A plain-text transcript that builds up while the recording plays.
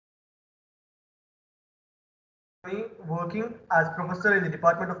me working as professor in the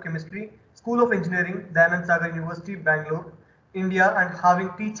Department of Chemistry, School of Engineering, Dayanand Sagar University, Bangalore, India, and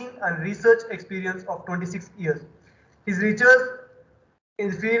having teaching and research experience of 26 years. His research in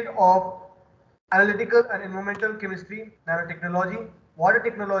the field of analytical and environmental chemistry, nanotechnology, water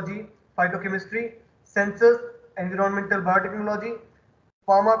technology, phytochemistry, sensors, environmental biotechnology,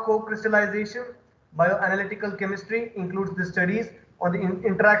 pharmacocrystallization, bioanalytical chemistry includes the studies on the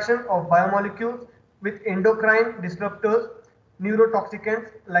interaction of biomolecules with endocrine disruptors,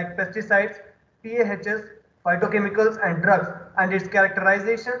 neurotoxicants like pesticides, PAHs, phytochemicals and drugs, and its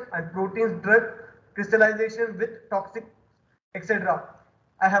characterization and proteins drug crystallization with toxic, etc.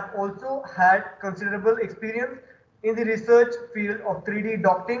 I have also had considerable experience in the research field of 3D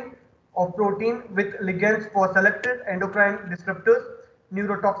docking of protein with ligands for selected endocrine disruptors,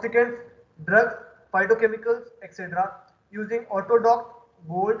 neurotoxicants, drugs, phytochemicals, etc. using autodock,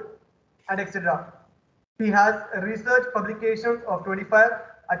 gold, and etc. He has research publications of 25,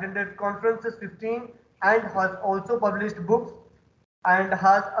 attended conferences 15, and has also published books and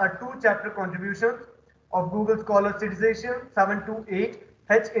has a two-chapter contributions of Google Scholar Citation 728,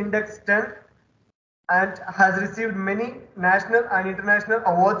 H Index 10, and has received many national and international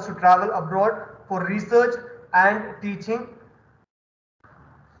awards to travel abroad for research and teaching.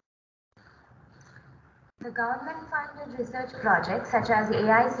 The government-funded research projects such as the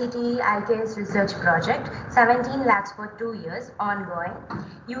AICTE IKS Research Project, 17 lakhs for 2 years, ongoing.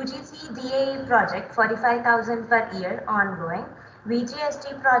 UGC DAE project, 45,000 per year, ongoing.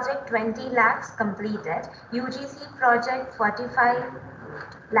 VGST project, 20 lakhs completed. UGC project, 45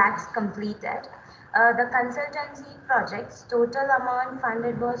 lakhs completed. The consultancy projects, total amount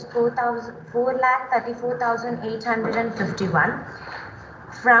funded was 4,34,851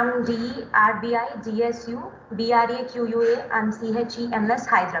 from the RBI, DSU, BRAQUA and CHEMS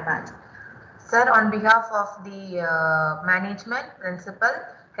Hyderabad. Sir, on behalf of the management, principal,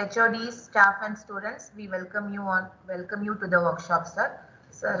 HODs, staff and students, we welcome you to the workshop, sir.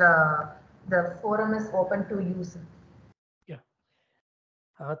 Sir, the forum is open to you, sir. Yeah.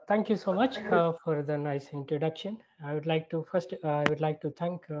 Thank you so much for the nice introduction. I would like to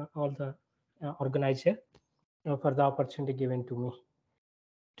thank all the organizer for the opportunity given to me.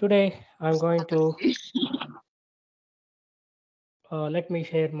 Today, I'm going to let me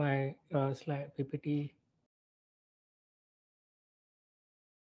share my slide PPT.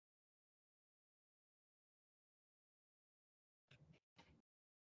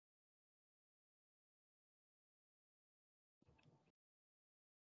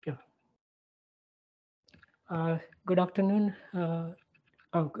 Yeah. Good afternoon.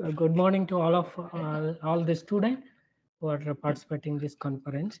 Good morning to all the students who are participating in this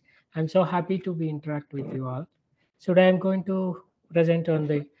conference. I'm so happy to be interact with you all. Today, I'm going to present on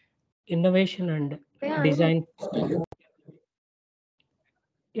the innovation and design.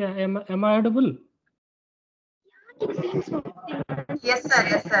 Yeah, am I audible? Yes, sir.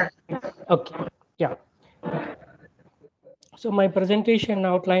 Yes, sir. Okay. Yeah. So my presentation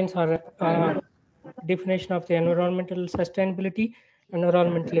outlines are definition of the environmental sustainability,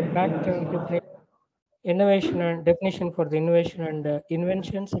 environmental impact, innovation and definition for the innovation and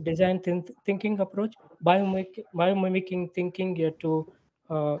inventions, design thinking approach, biomimicking thinking to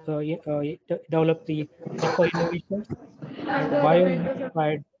develop the eco innovations, and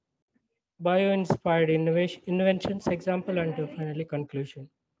bio-inspired inventions example, and finally conclusion.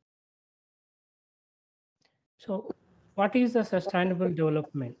 So what is the sustainable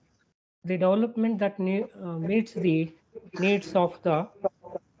development? The development that meets the needs of the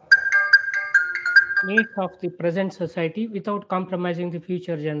present society without compromising the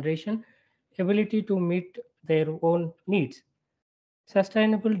future generation ability to meet their own needs.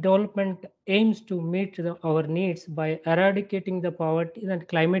 Sustainable development aims to meet our needs by eradicating the poverty and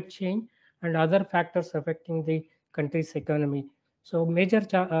climate change and other factors affecting the country's economy. So major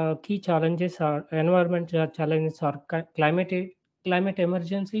key challenges are environmental challenges are climate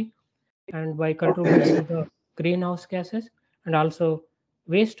emergency, and by contributing the greenhouse gases, and also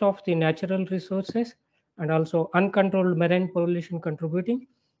waste of the natural resources, and also uncontrolled marine pollution contributing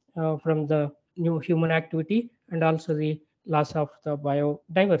from the new human activity, and also the loss of the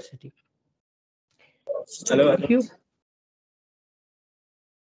biodiversity. Hello.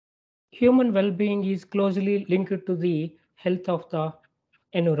 Human well-being is closely linked to the health of the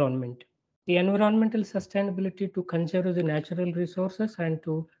environment. The environmental sustainability to conserve the natural resources and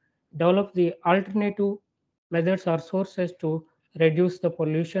to develop the alternative methods or sources to reduce the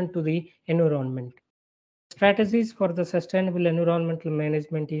pollution to the environment. Strategies for the sustainable environmental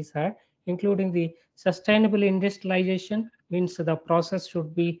management is including the sustainable industrialization, means the process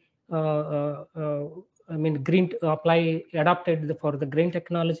should be adopted for the green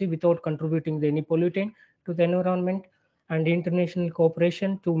technology without contributing any pollutant to the environment, and international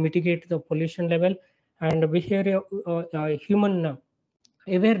cooperation to mitigate the pollution level, and behavior human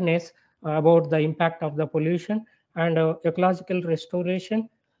awareness about the impact of the pollution, and ecological restoration,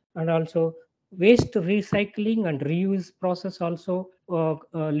 and also waste recycling and reuse process also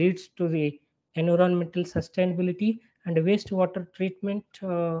leads to the environmental sustainability, and wastewater treatment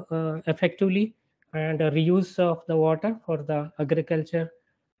effectively, and reuse of the water for the agriculture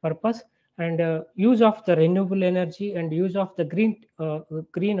purpose, and use of the renewable energy, and use of the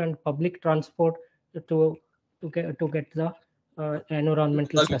green and public transport to get the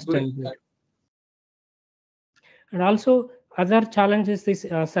environmental sustainability. And also other challenges is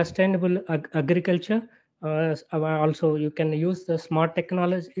sustainable agriculture. Also you can use the smart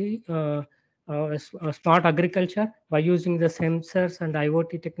technology, smart agriculture by using the sensors and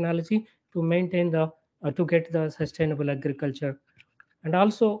IoT technology to maintain the to get the sustainable agriculture. And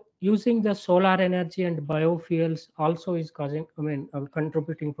also using the solar energy and biofuels also is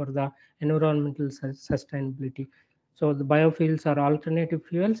contributing for the environmental sustainability. So the biofuels are alternative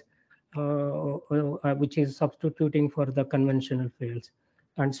fuels which is substituting for the conventional fuels,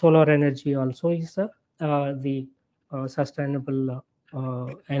 and solar energy also is the sustainable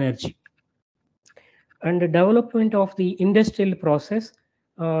energy. And the development of the industrial process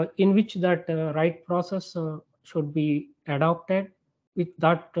in which that right process should be adopted with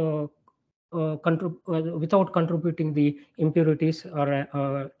that without contributing the impurities or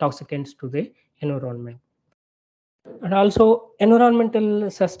toxicants to the environment. And also environmental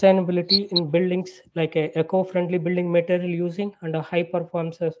sustainability in buildings, like a eco-friendly building material using and a high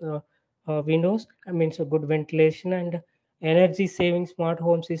performance windows, so good ventilation and energy saving smart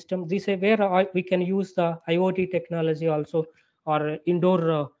home system. This is where we can use the IoT technology also, or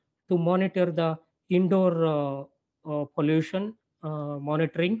indoor to monitor the indoor pollution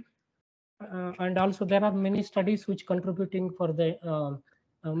monitoring. And also there are many studies which contributing for the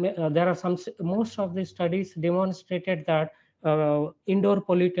there are most of the studies demonstrated that indoor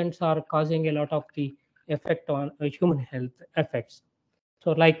pollutants are causing a lot of the effect on human health effects.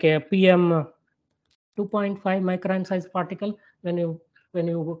 So like a PM 2.5 micron size particle, when you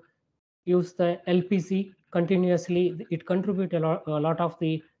use the LPC continuously, it contribute a lot of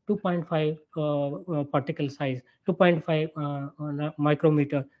the 2.5 particle size,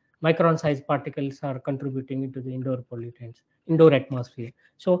 2.5 micron size particles are contributing into the indoor pollutants, indoor atmosphere.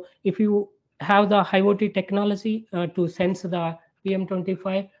 So if you have the IoT technology to sense the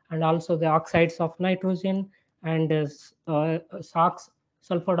PM25 and also the oxides of nitrogen and SOx,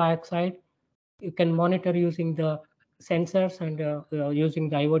 sulfur dioxide, you can monitor using the sensors and using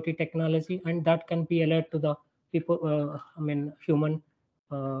the IoT technology, and that can be alert to the people, human,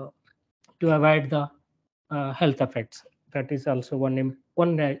 to avoid the health effects. That is also one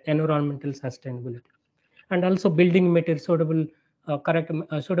environmental sustainability. And also building material suitable,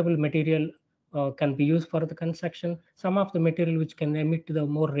 suitable material can be used for the construction. Some of the material which can emit the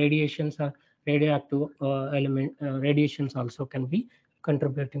more radiations or radioactive radiations also can be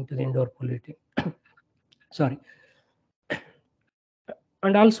contributing to the indoor polluting. Sorry.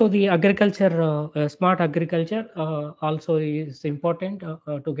 And also the agriculture, smart agriculture also is important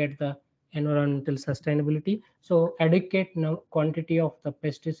to get the environmental sustainability. So adequate quantity of the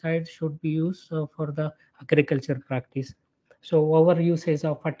pesticides should be used for the agriculture practice. So over usage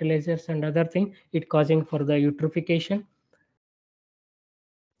of fertilizers and other thing, it causing for the eutrophication.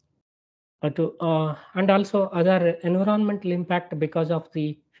 And also other environmental impact because of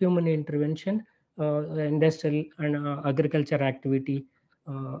the human intervention, industrial and agriculture activity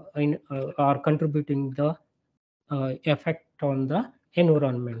are contributing the effect on the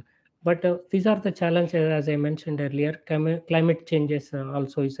environment. But these are the challenges, as I mentioned earlier. Climate changes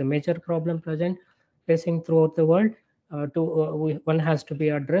also is a major problem present facing throughout the world. One has to be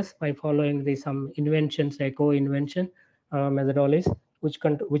addressed by following some inventions, eco invention methodologies, which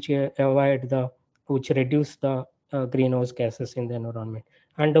avoid which reduce the greenhouse gases in the environment,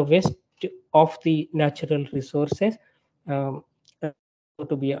 and the waste of the natural resources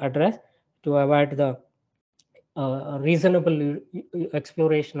to be addressed to avoid the reasonable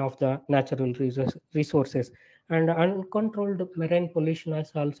exploration of the natural resources. And uncontrolled marine pollution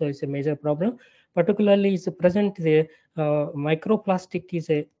is also is a major problem. Particularly is present the microplastic is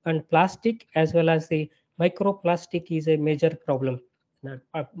a, and plastic as well as the microplastic is a major problem.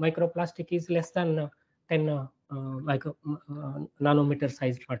 Microplastic is less than 10 nanometer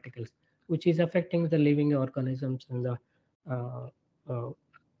sized particles, which is affecting the living organisms in the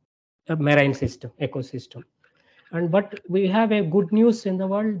marine system ecosystem. And but we have a good news in the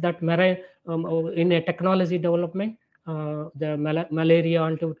world that in a technology development, the malaria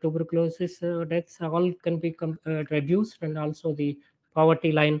and tuberculosis deaths all can be reduced, and also the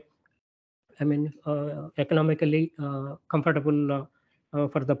poverty line, I mean, economically comfortable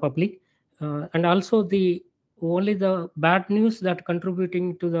for the public. And also only the bad news that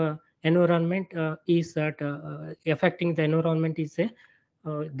contributing to the environment is that affecting the environment is a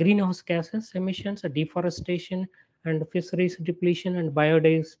greenhouse gases emissions, deforestation, and fisheries depletion, and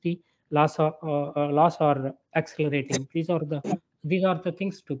biodiversity loss are accelerating. These are the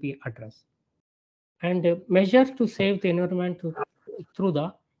things to be addressed. And measures to save the environment through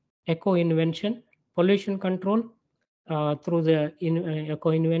the eco invention, pollution control through the eco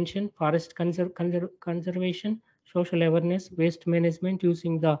invention, forest conservation, social awareness, waste management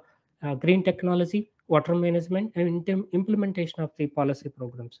using the green technology, water management, and implementation of the policy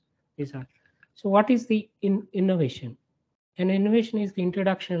programs. These are. So what is the innovation? An innovation is the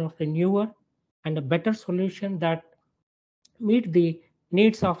introduction of a newer and a better solution that meet the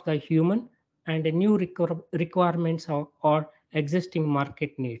needs of the human and the new requirements of or existing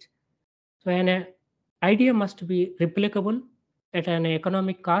market needs. So an idea must be replicable at an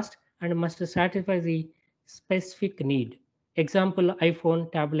economic cost and must satisfy the specific need. Example: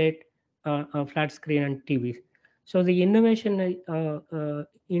 iPhone, tablet, flat screen, and TV. So the innovation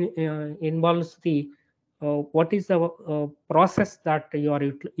involves the what is the process that you are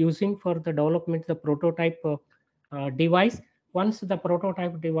using for the development of the prototype device. Once the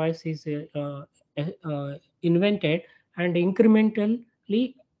prototype device is invented, and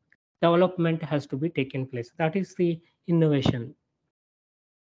incrementally development has to be taken place. That is the innovation.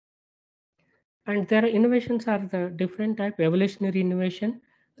 And there are innovations are the different type: evolutionary innovation,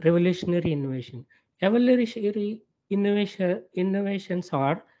 revolutionary innovation. Evolutionary innovations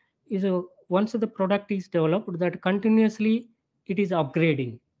are is a, once the product is developed, that continuously it is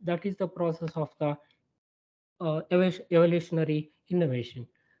upgrading. That is the process of the evolutionary innovation.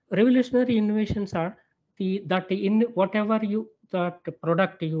 Revolutionary innovations are that in whatever you that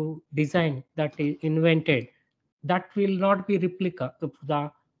product you design, that is invented, that will not be replica of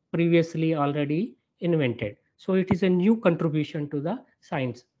the previously already invented. So it is a new contribution to the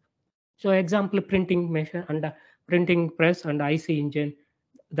science. So example, printing machine and printing press and IC engine,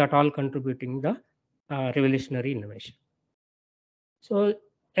 that all contributing the revolutionary innovation. So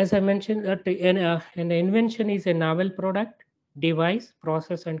as I mentioned, that an invention is a novel product, device,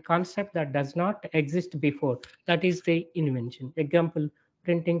 process, and concept that does not exist before. That is the invention. Example: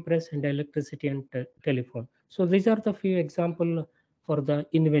 printing press and electricity and telephone. So these are the few example for the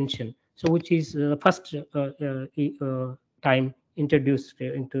invention. So which is first time introduced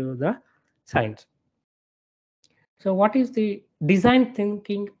into the science. So what is the design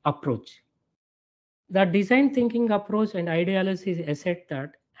thinking approach? The design thinking approach and ideology assert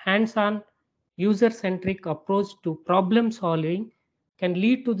that hands-on, user-centric approach to problem solving can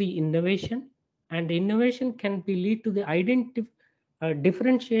lead to the innovation, and innovation can be lead to the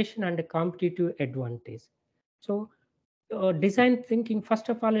differentiation and competitive advantage. So design thinking, first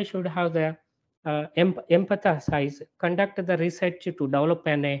of all, I should have the empathize, conduct the research to develop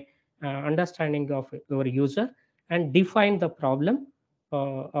an understanding of your user, and define the problem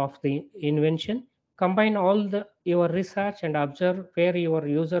of the invention. Combine all the your research and observe where your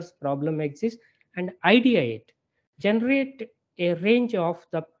user's problem exists, and ideate. Generate a range of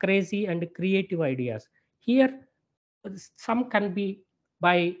the crazy and creative ideas. Here, some can be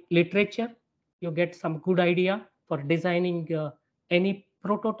by literature. You get some good idea for designing any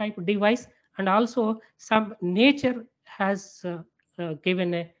prototype device, and also some nature has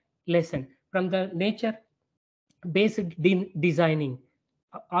given a lesson from the nature based designing.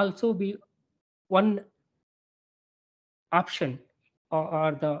 Also be one option,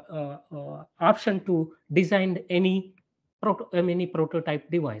 or the option to design any prototype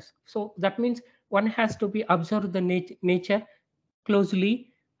device. So that means one has to be observe the nature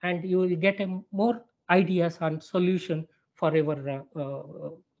closely, and you will get a more ideas on solution for your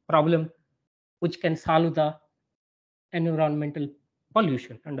problem, which can solve the environmental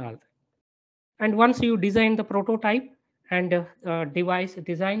pollution and all that. And once you design the prototype and device,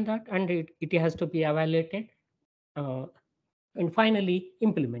 design that, and it has to be evaluated and finally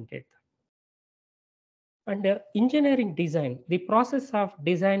implemented. And engineering design, the process of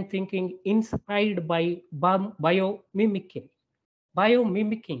design thinking inspired by biomimicking.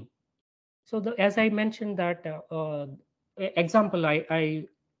 Biomimicking. So as I mentioned that example,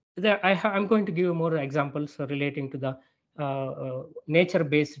 I'm going to give you more examples relating to the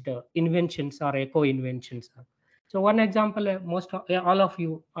nature-based inventions or eco-inventions. So one example, all of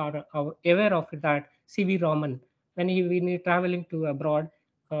you are aware of that, C.V. Raman when he traveling to abroad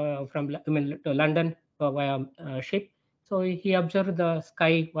to London via ship. So he observed the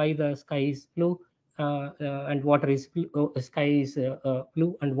sky, why the sky is blue, and water is blue, sky is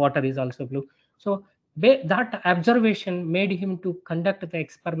blue and water is also blue. So that observation made him to conduct the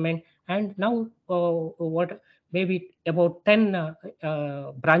experiment, and now what maybe about 10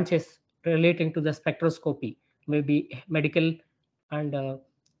 branches relating to the spectroscopy, maybe medical and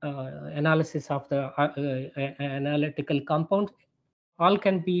analysis of the analytical compounds, all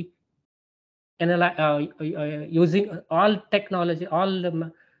can be using all technology,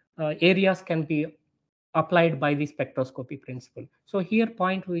 all areas can be applied by the spectroscopy principle. So here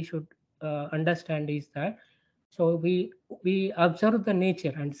point we should understand is that, so we observe the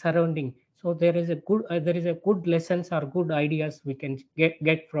nature and surrounding. So there is a good lessons or good ideas we can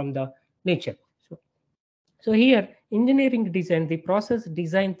get from the nature. So here, engineering design, the process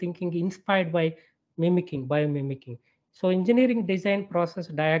design thinking inspired by biomimicking. So engineering design process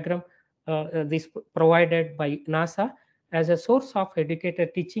diagram, this provided by NASA as a source of educator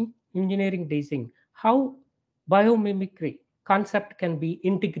teaching engineering design, how biomimicry concept can be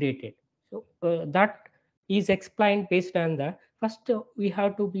integrated. So that is explained based on the first, we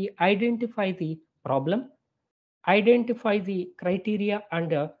have to be identify the problem, identify the criteria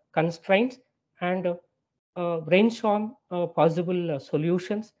and constraints, and brainstorm possible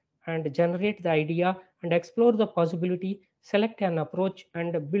solutions, and generate the idea and explore the possibility, select an approach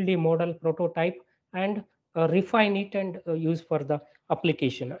and build a model prototype, and refine it and use for the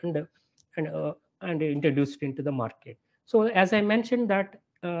application, and and introduced into the market. So as I mentioned that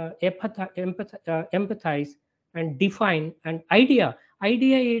empathize and define and idea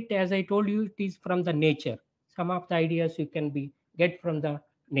it, as I told you, it is from the nature. Some of the ideas you can be get from the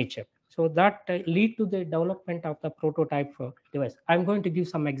nature. So that lead to the development of the prototype device. I'm going to give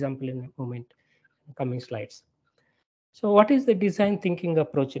some example in a moment, coming slides. So what is the design thinking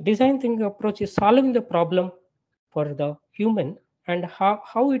approach? Design thinking approach is solving the problem for the human, and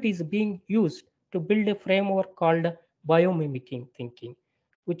how it is being used to build a framework called biomimicking thinking,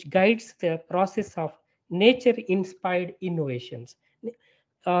 which guides the process of nature inspired innovations.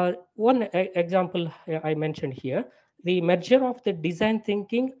 One example I mentioned here, the merger of the design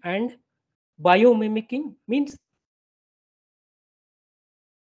thinking and biomimicking means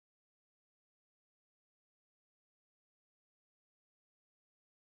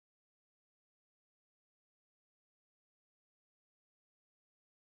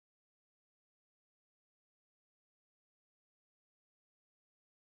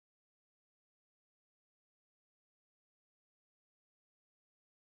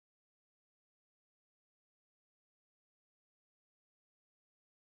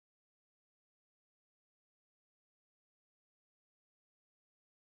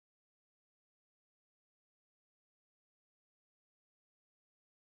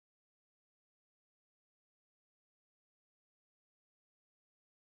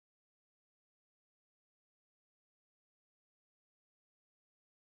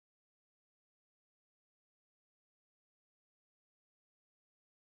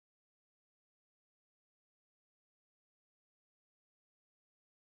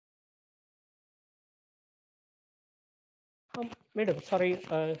madam, sorry,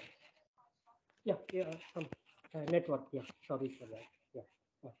 network, sorry for that.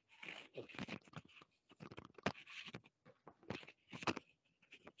 Okay.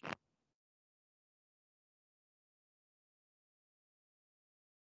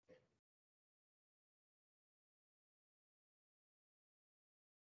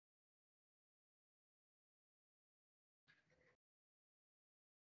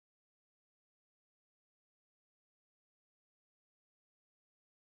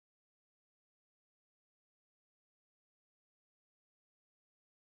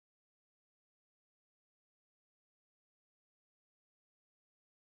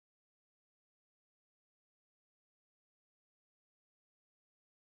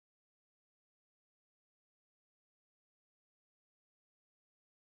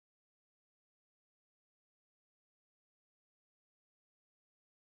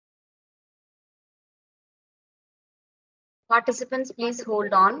 Participants, please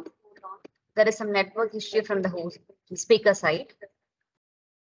hold on. There is some network issue from the host speaker side.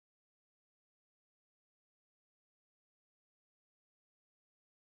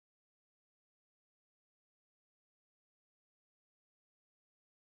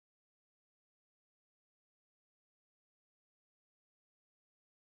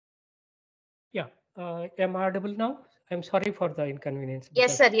 Yeah, am I audible now? I'm sorry for the inconvenience.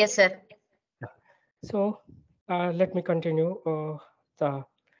 Yes, sir. Yes, sir. So let me continue.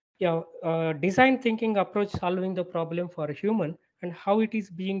 Yeah, design thinking approach solving the problem for a human and how it is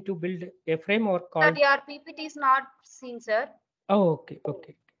being to build a framework Sir, called. your PPT is not seen, sir. Oh, okay,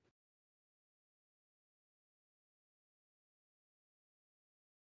 okay.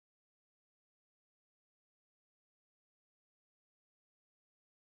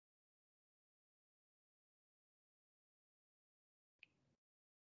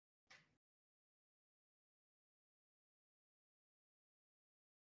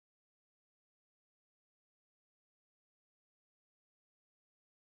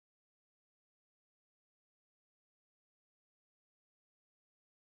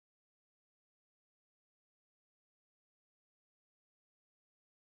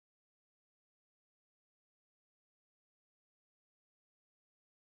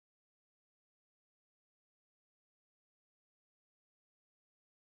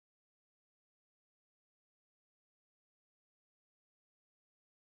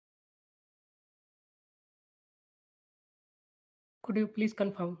 Could you please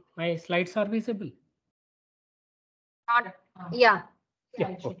confirm my slides are visible? Not, yeah.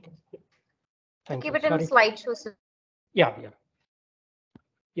 Yeah, okay. Thank Keep you. it in Sorry. slideshow, sir. Yeah, yeah.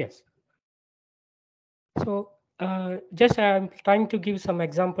 Yes. So just I'm trying to give some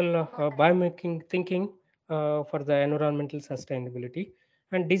example of biomaking thinking for the environmental sustainability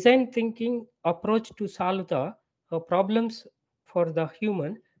and design thinking approach to solve the problems for the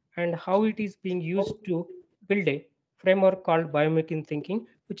human and how it is being used to build a framework called biomaking thinking,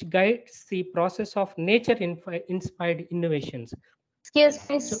 which guides the process of nature inspired innovations. Excuse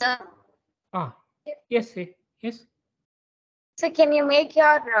me, So, sir. yes, yes. So can you make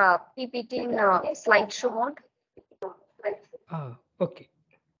your PPT in slideshow mode? Okay.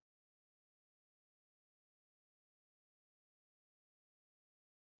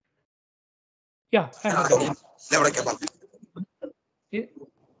 Yeah, I have done.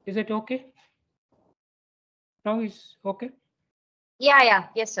 Is it okay? Now is okay? Yeah.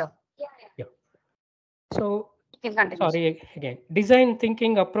 Yes, sir. Yeah. So, You can continue. sorry again. Design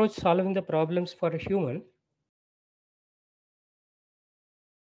thinking approach solving the problems for humans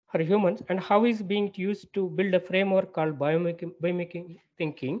and how is being used to build a framework called biomaking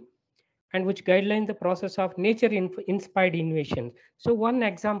thinking and which guideline the process of nature inspired innovation. So one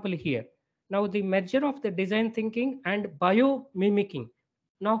example here. Now the merger of the design thinking and biomimicking.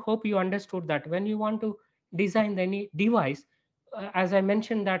 Now hope you understood that when you want to design any device, as I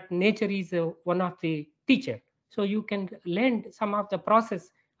mentioned that nature is one of the teacher. So you can learn some of the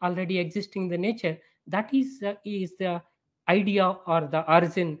process already existing in the nature. That is the idea or the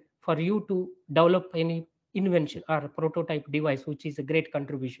origin for you to develop any invention or prototype device, which is a great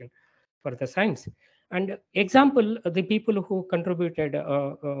contribution for the science. And example, the people who contributed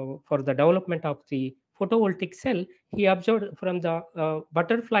for the development of the photovoltaic cell, he observed from the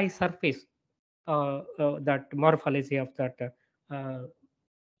butterfly surface that morphology of that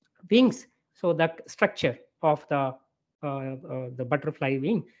wings, so that structure of the butterfly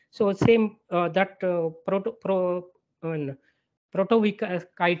wing. So same that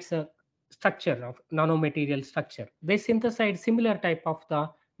protozoites structure of nanomaterial structure, they synthesize similar type of the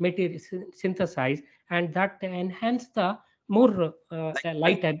material synthesize, and that enhance the more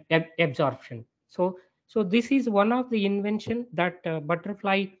light absorption. So this is one of the invention that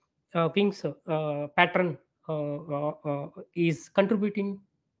butterfly wings pattern is contributing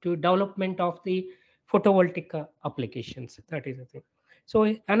to development of the photovoltaic applications. That is the thing.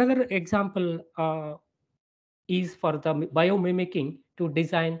 So another example is for the biomimicking to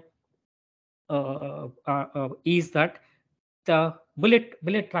design is that the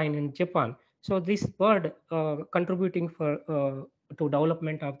bullet train in Japan. So this bird contributing for to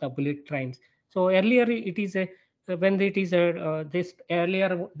development of the bullet trains. So earlier it is a when it is a this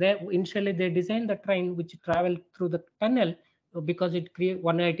earlier they initially they designed the train which travel through the tunnel because it create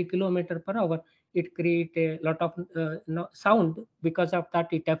 180 kilometer per hour. It create a lot of sound. Because of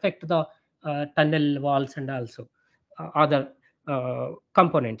that it affect the tunnel walls and also other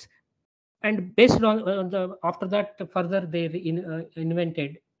components. And based on the after that further they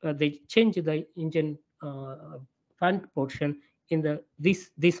invented they changed the engine front portion in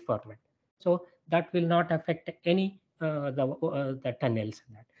this format, so that will not affect any the tunnels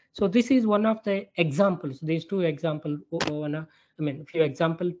and that. So this is one of the examples, these two example one I mean few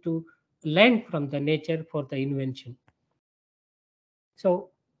example to learn from the nature for the invention.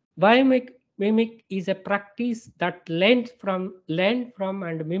 So mimic is a practice that learn from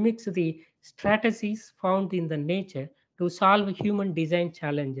and mimics the strategies found in the nature to solve human design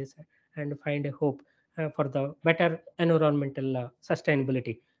challenges and find a hope for the better environmental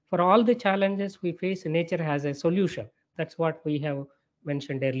sustainability. For all the challenges we face, nature has a solution. That's what we have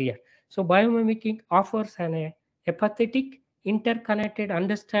mentioned earlier. So biomimicking offers an empathetic, interconnected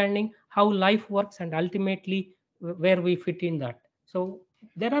understanding how life works and ultimately where we fit in that. So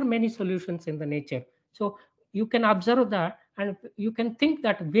there are many solutions in the nature. So you can observe that and you can think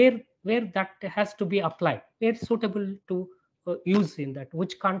that where that has to be applied, where suitable to use in that,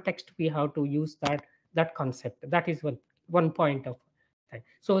 which context we have to use that concept. That is one point of time.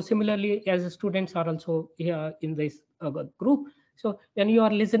 So similarly, as students are also here in this group, so when you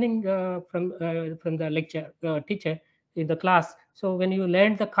are listening from the lecture teacher in the class, so when you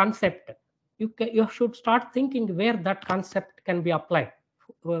learn the concept, you should start thinking where that concept can be applied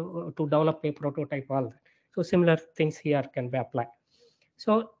to develop a prototype, all that. So similar things here can be applied.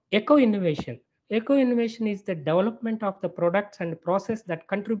 So eco-innovation. Eco-innovation is the development of the products and process that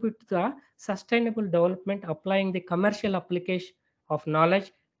contribute to the sustainable development, applying the commercial application of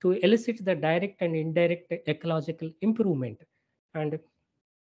knowledge to elicit the direct and indirect ecological improvement. And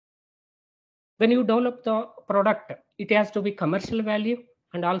when you develop the product, it has to be commercial value,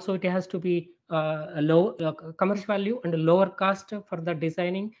 and also it has to be a low commercial value and a lower cost for the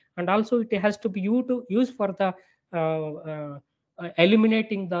designing, and also it has to be used for the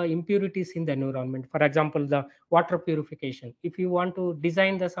eliminating the impurities in the environment. For example, the water purification. If you want to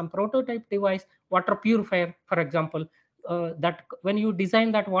design some prototype device, water purifier, for example, that when you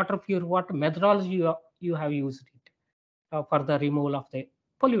design that water pure, what methodology you have used it for the removal of the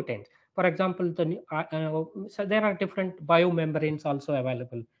pollutants. For example, so there are different biomembranes also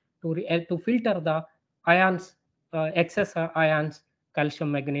available to filter the ions, excess ions,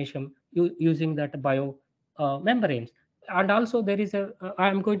 calcium, magnesium, using that membranes. And also there is I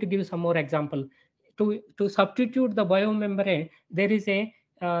am going to give you some more example. To substitute the biomembrane, there is a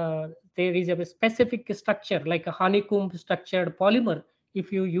specific structure like a honeycomb structured polymer.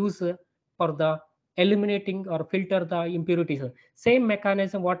 If you use for the eliminating or filter the impurities, same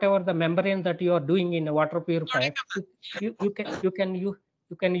mechanism, whatever the membrane that you are doing in a water purifier, you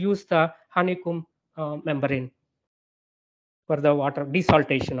can use the honeycomb membrane for the water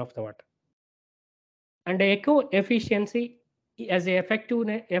desaltation of the water. And eco efficiency as a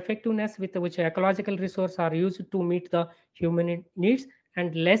effectiveness with which ecological resources are used to meet the human needs,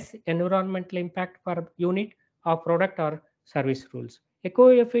 and less environmental impact per unit of product or service rules. Eco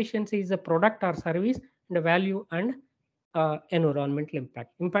efficiency is a product or service and a value and environmental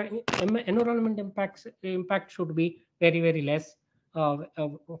environment impact should be very less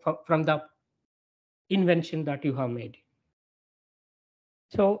from the invention that you have made.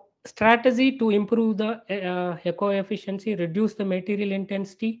 So strategy to improve the eco efficiency: reduce the material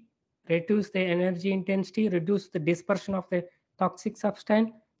intensity, reduce the energy intensity, reduce the dispersion of the toxic substance,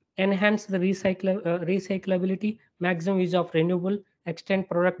 enhance the recyclability, maximum use of renewable, extend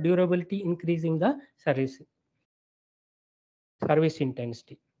product durability, increasing the service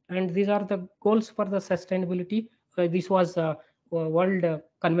intensity. And these are the goals for the sustainability. This was a world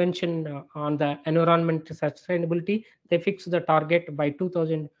convention on the environment sustainability. They fixed the target by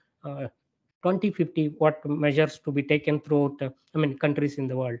 2050, what measures to be taken throughout countries in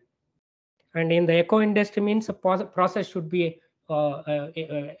the world. And in the eco industry means a process should be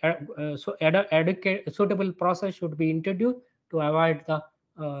suitable process should be introduced to avoid the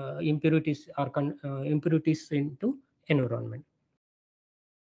impurities or impurities into environment.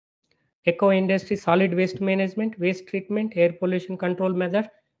 Eco industry: solid waste management, waste treatment, air pollution control method,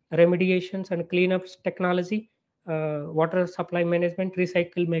 remediations and cleanups technology, water supply management,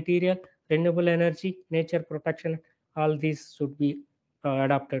 recycled material, renewable energy, nature protection. All these should be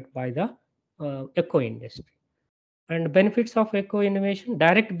adopted by the eco industry. And benefits of eco innovation: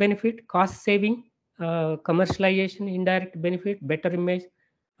 direct benefit, cost saving, commercialization; indirect benefit, better image,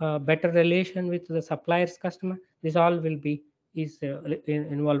 better relation with the suppliers, customer. This all will be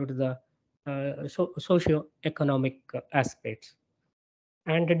involved with the socio-economic aspects.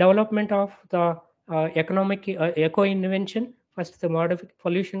 And the development of the economic eco invention: first the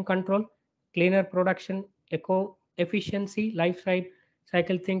pollution control, cleaner production, eco efficiency, life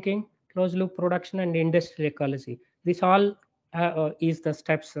cycle thinking, closed loop production, and industrial ecology. This all is the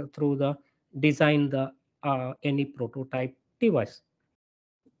steps through the design the any prototype device,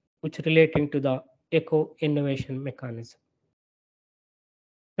 which relating to the eco innovation mechanism.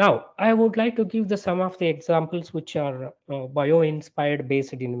 Now, I would like to give some of the examples which are bio-inspired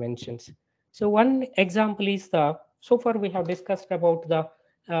based inventions. So one example is so far we have discussed about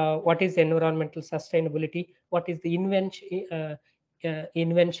what is environmental sustainability, what is the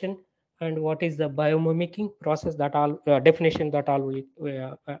invention, and what is the biomimicking process, that all definition that all we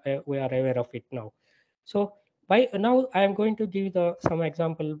are aware of it now. So Now I am going to give some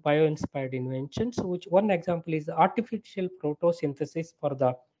example bio-inspired inventions. Which one example is artificial photosynthesis for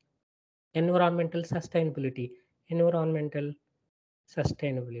the environmental sustainability. Environmental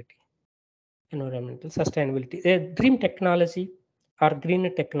sustainability. Environmental sustainability. A dream technology or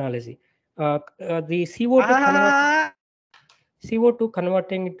green technology. The CO2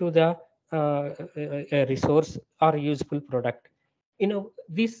 converting into the a resource or useful product.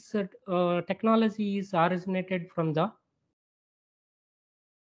 This technology is originated from the.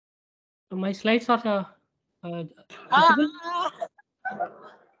 My slides are visible.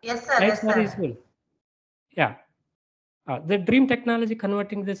 Yes, sir. Slides Yes, are sir. visible. Yeah. The dream technology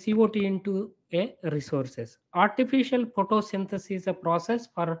converting the CO2 into a resources. Artificial photosynthesis is a process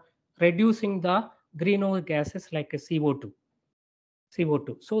for reducing the greenhouse gases like a CO2.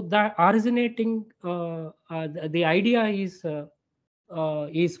 CO2. So the originating the idea is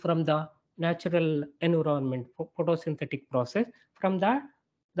from the natural environment photosynthetic process. From that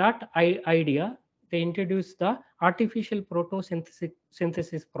idea, they introduced the artificial photosynthesis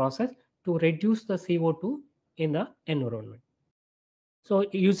synthesis process to reduce the CO2 in the environment. So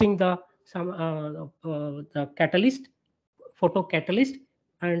using the catalyst, photocatalyst,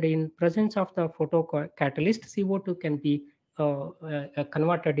 and in presence of the photocatalyst, CO2 can be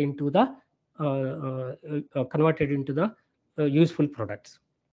converted into the useful products.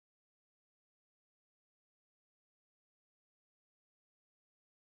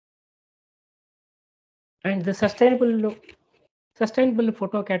 And the sustainable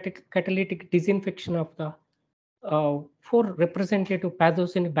photocatalytic disinfection of the 4 representative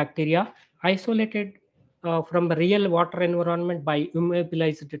pathogenic bacteria isolated from a real water environment by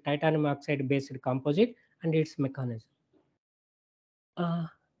immobilized titanium oxide based composite and its mechanism.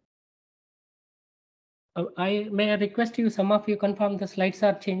 I may request you, some of you confirm the slides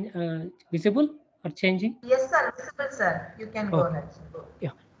are visible or changing? Yes, sir. Visible, sir. You can go ahead.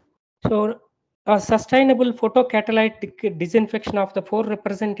 Yeah. So a sustainable photocatalytic disinfection of the 4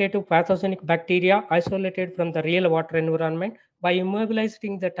 representative pathogenic bacteria isolated from the real water environment by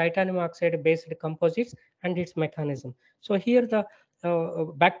immobilizing the titanium oxide based composites and its mechanism. So here the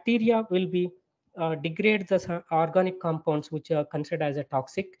bacteria will be degrade the organic compounds which are considered as a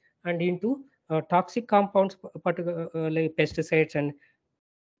toxic and into toxic compounds, particularly pesticides, and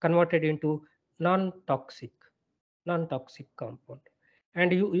converted into non-toxic compound.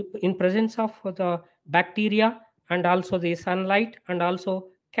 And in presence of the bacteria and also the sunlight and also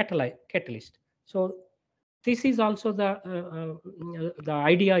catalyst. So this is also the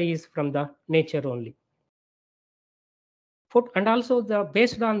idea is from the nature only. And also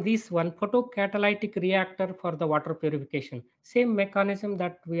based on this one photocatalytic reactor for the water purification, same mechanism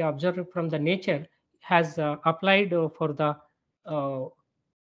that we observed from the nature has applied for the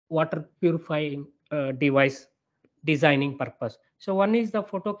water purifying device designing purpose. So one is the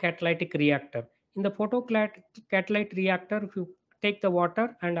photocatalytic reactor. In the photocatalytic reactor, if you take the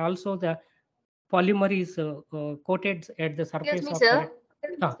water and also the polymer is coated at the surface Excuse me, of sir.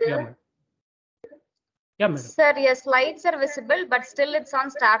 yeah, madam. Yeah, madam. Sir, your slides are visible, but still it's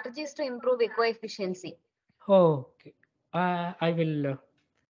on strategies to improve eco-efficiency. Okay. I will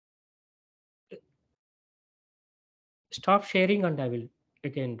stop sharing and I will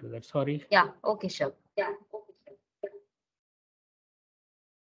again do that. Sorry. Yeah, okay, sure. Yeah.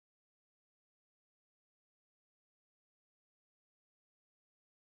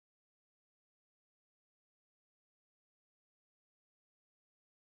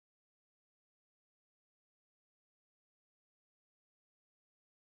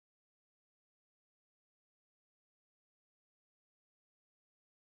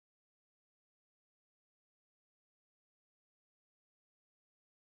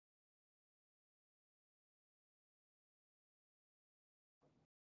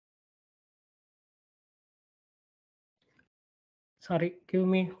 Sorry, give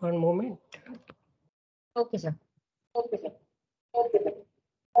me one moment. Okay, sir. Okay, sir.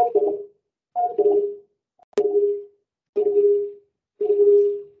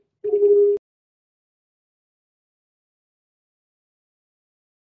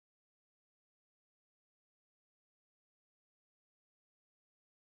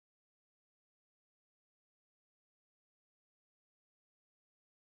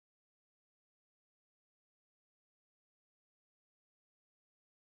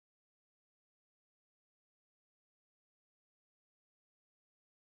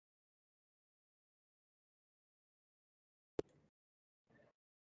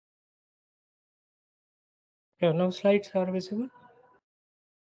 Yeah, now slides are visible.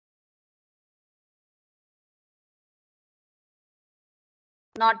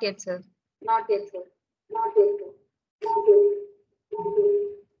 Not yet, sir. Not yet, sir.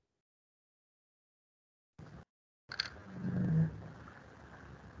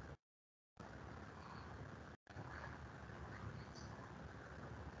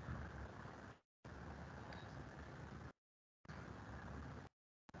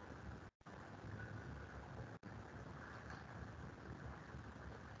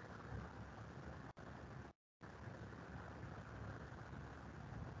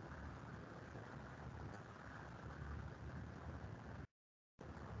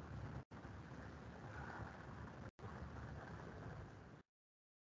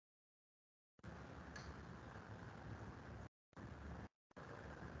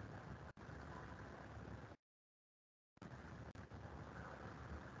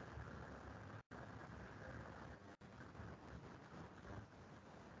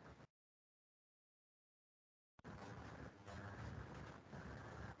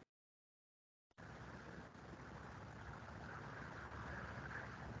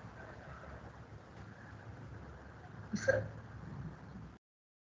 Sir.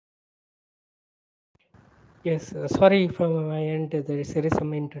 Yes, sorry from my end, there is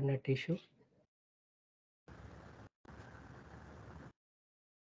some internet issue.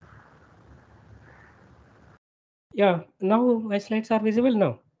 Yeah, now my slides are visible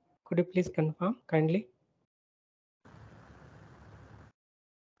now. Could you please confirm kindly?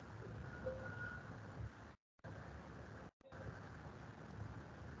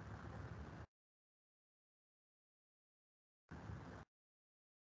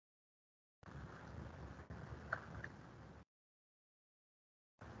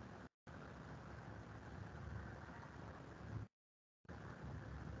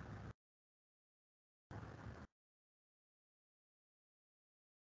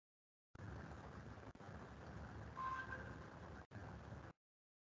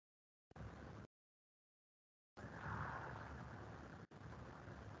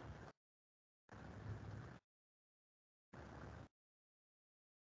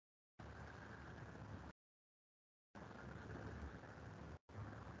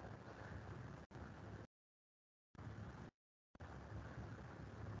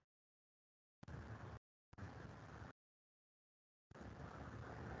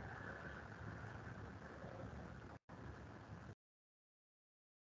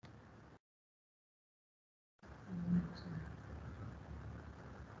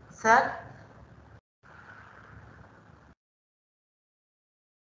 Sir.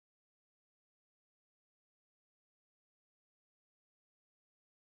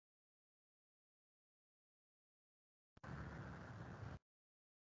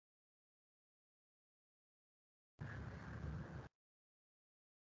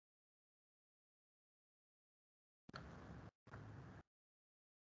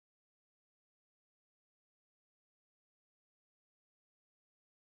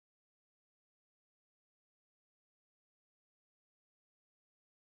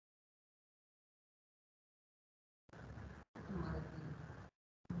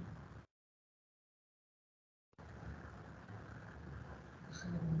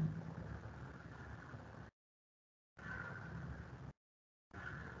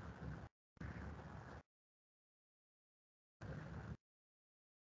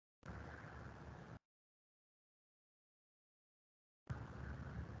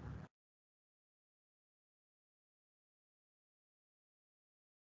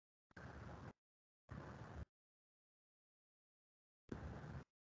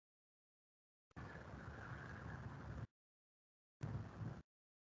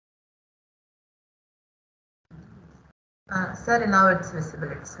 Sir, now it's visible,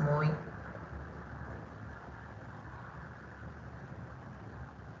 it's moving.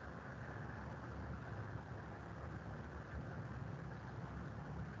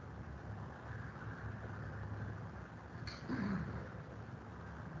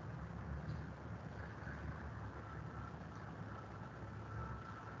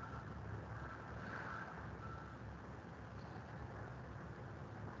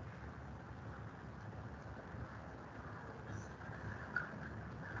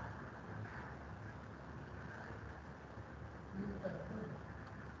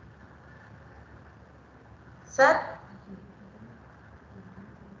 Sir.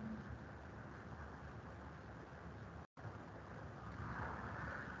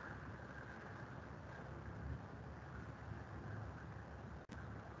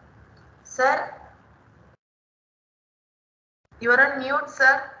 Sir. You are on mute,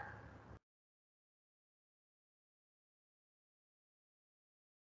 sir.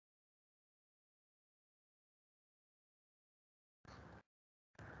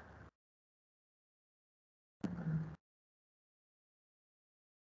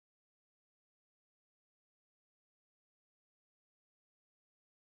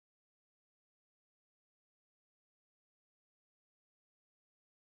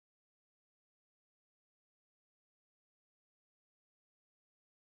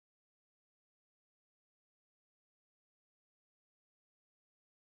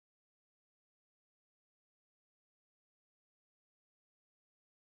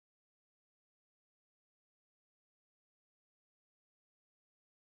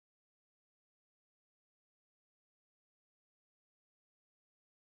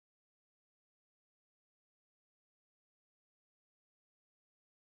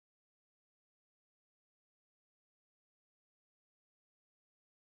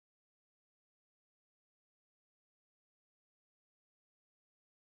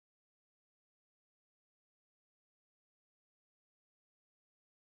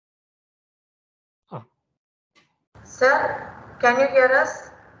 Sir, can you hear us?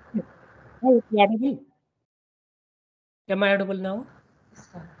 Oh, it's audible. Am I audible now?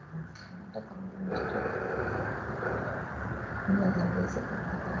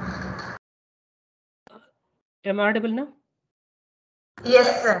 Am I audible now?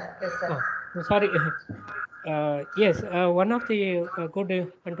 Yes, sir. Yes, sir. Oh, sorry. Yes, one of the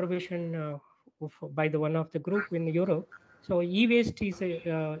good contribution by the one of the group in Europe. So e-waste is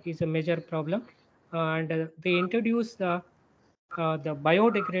a major problem, and they introduced the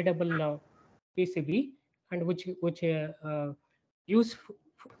biodegradable PCB, and which use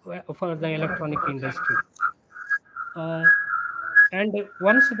for the electronic industry. And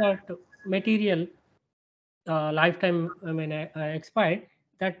once that material lifetime expired,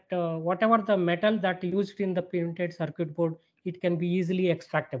 that whatever the metal that used in the printed circuit board, it can be easily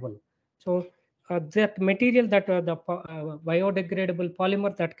extractable. So that material, that biodegradable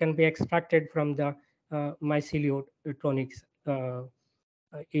polymer that can be extracted from the mycelio electronics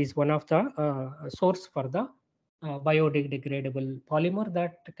is one of the source for the biodegradable polymer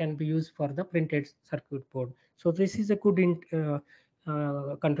that can be used for the printed circuit board. So this is a good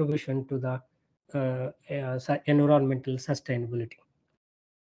contribution to the environmental sustainability.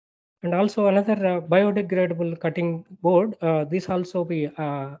 And also another biodegradable cutting board. This also be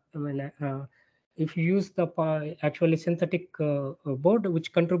if you use the actually synthetic board,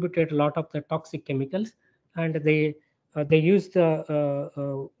 which contributed a lot of the toxic chemicals, and they use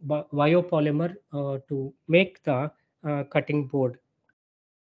the biopolymer to make the cutting board.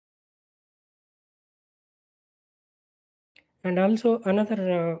 And also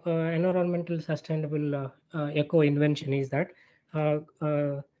another environmental sustainable eco invention is that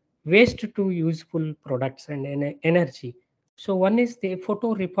waste to useful products and energy. So one is the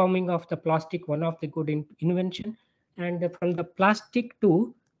photo reforming of the plastic, one of the good invention, and from the plastic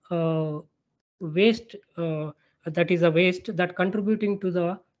to waste, that is a waste that contributing to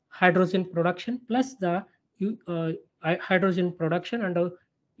the hydrogen production, plus the hydrogen production, and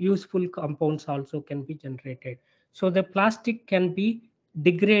useful compounds also can be generated. So the plastic can be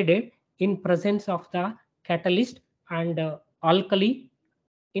degraded in presence of the catalyst, and alkali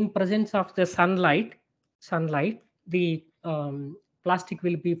in presence of the sunlight, the plastic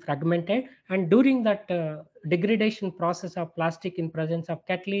will be fragmented, and during that degradation process of plastic in presence of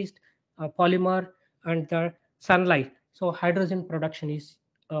catalyst, polymer, and the sunlight, so hydrogen production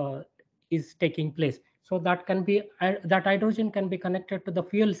is taking place. So that can be that hydrogen can be connected to the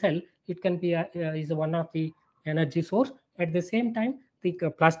fuel cell. It can be is one of the energy source. At the same time, the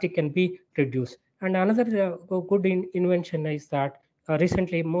plastic can be reduced. And another good invention is that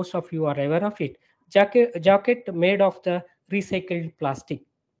recently most of you are aware of it, jacket made of the recycled plastic.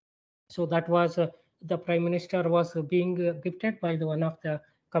 So that was the prime minister was being gifted by the one of the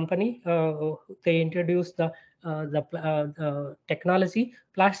company. They introduced the technology.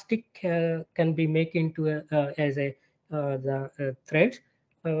 Plastic can be made into as a the threads,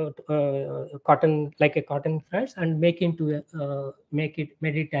 cotton, like a cotton threads, and make into made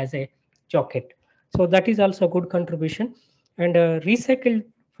it as a jacket. So that is also a good contribution. And recycled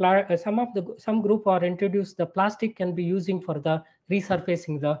some group are introduced the plastic can be using for the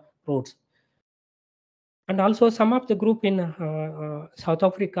resurfacing the roads. And also some of the group in South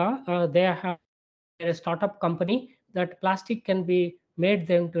Africa, they have a startup company that plastic can be made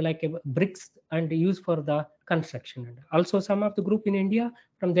them to like a bricks and used for the construction. And also some of the group in India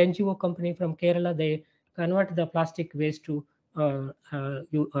from the NGO company from Kerala, they convert the plastic waste to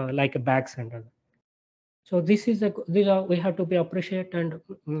like a bags and other. So these are we have to be appreciate, and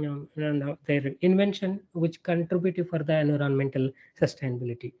their invention which contribute for the environmental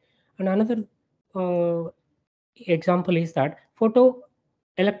sustainability. And another example is that photo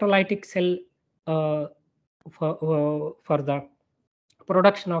electrolytic cell for the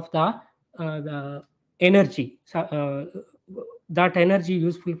production of the energy. So, that energy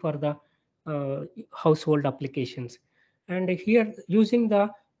useful for the household applications. And here using the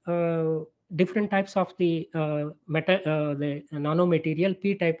different types of the the nanomaterial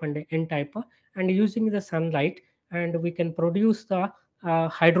P type and N type, and using the sunlight, and we can produce the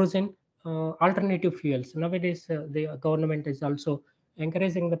hydrogen alternative fuels. Nowadays the government is also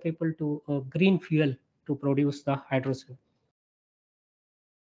encouraging the people to green fuel to produce the hydrogen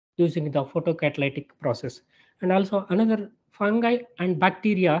using the photocatalytic process. And also another fungi and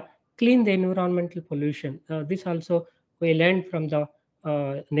bacteria clean the environmental pollution. This also we learned from the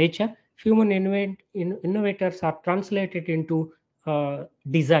nature. Human innovators are translated into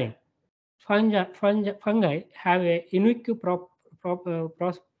design. Fungi have a unique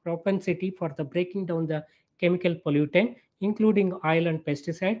propensity for the breaking down the chemical pollutant, including oil and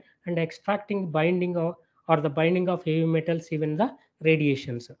pesticide, and extracting binding or the binding of heavy metals, even the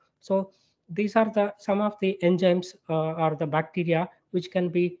radiations. So these are the some of the enzymes or the bacteria which can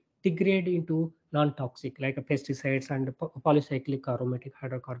be degrade into non-toxic, like pesticides and polycyclic aromatic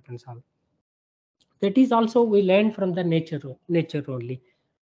hydrocarbons. All that is also we learn from the nature only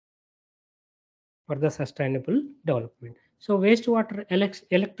for the sustainable development. So wastewater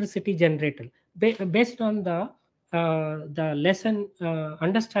electricity generator based on the lesson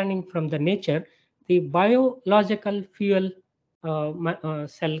understanding from the nature, the biological fuel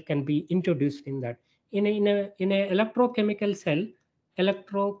cell can be introduced in that. In a electrochemical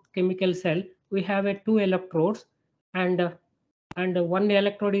cell, we have two electrodes, and one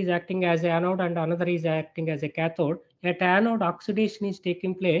electrode is acting as an anode and another is acting as a cathode. At anode, oxidation is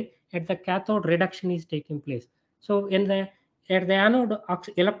taking place. At the cathode, reduction is taking place. So at the anode,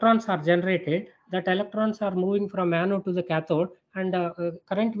 electrons are generated. That electrons are moving from anode to the cathode, and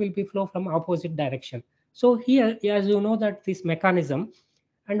current will be flow from opposite direction. So here, as you know, that this mechanism,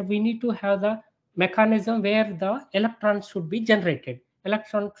 and we need to have the mechanism where the electrons should be generated.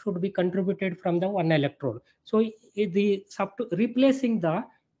 Electron should be contributed from the one electrode. So replacing the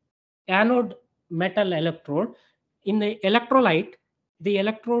anode metal electrode in the electrolyte, the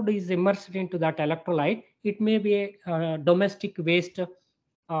electrode is immersed into that electrolyte. It may be a domestic waste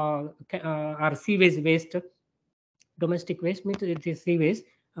or sewage waste. Domestic waste means it is sewage,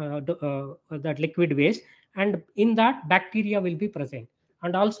 that liquid waste, and in that bacteria will be present,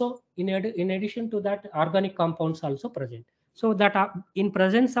 and also in addition to that, organic compounds also present. So that in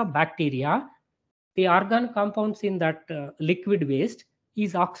presence of bacteria, the organic compounds in that liquid waste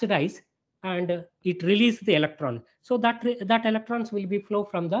is oxidized, and it releases the electron. So that electrons will be flow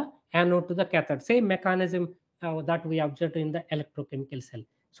from the anode to the cathode. Same mechanism that we observed in the electrochemical cell.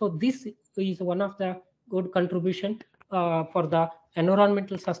 So this is one of the good contribution for the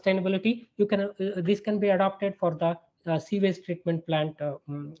environmental sustainability. This can be adopted for the sewage treatment plant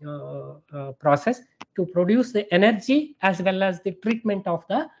process to produce the energy as well as the treatment of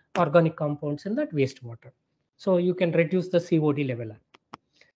the organic compounds in that wastewater. So you can reduce the COD level.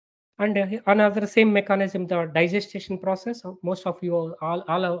 And another same mechanism, the digestion process. Most of you, all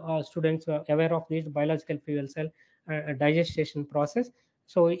our students are aware of this biological fuel cell digestion process.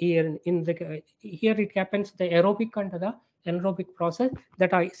 So here here it happens the aerobic and the anaerobic process.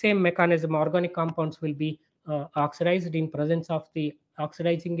 That are same mechanism. Organic compounds will be oxidized in presence of the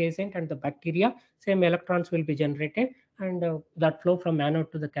oxidizing agent and the bacteria. Same electrons will be generated, and that flow from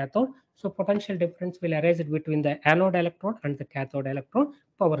anode to the cathode. So potential difference will arise between the anode electrode and the cathode electrode.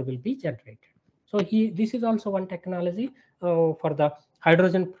 Power will be generated. So this is also one technology for the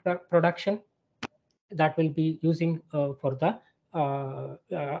hydrogen production that will be using for the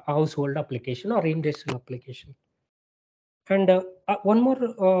household application or industrial application. And one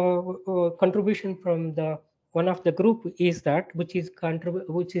more contribution from the one of the group is that which is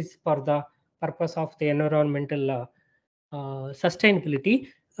for the purpose of the environmental sustainability.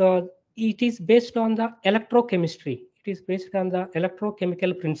 It is based on the electrochemistry. It is based on the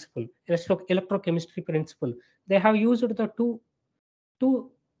electrochemical principle, electrochemistry principle. They have used the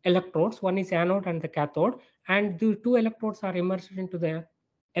two electrodes. One is anode and the cathode, and the two electrodes are immersed into the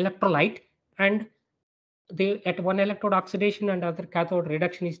electrolyte, and at one electrode oxidation and other cathode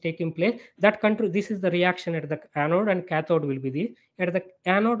reduction is taking place. This is the reaction at the anode, and cathode will be the at the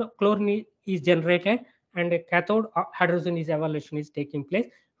anode chlorine is generated, and a cathode hydrogen evaluation is taking place.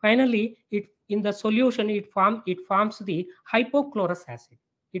 Finally, it in the solution it forms the hypochlorous acid.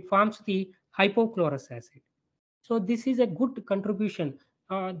 It forms the hypochlorous acid. So this is a good contribution.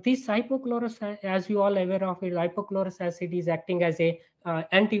 This hypochlorous, as you all aware of it, hypochlorous acid is acting as a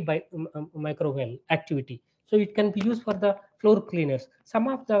antimicrobial activity. So it can be used for the floor cleaners. Some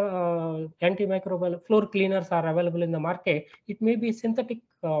of the antimicrobial floor cleaners are available in the market. It may be a synthetic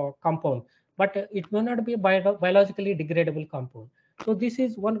compound, but it may not be a biologically degradable compound. So this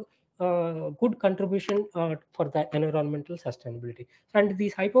is one good contribution for the environmental sustainability. And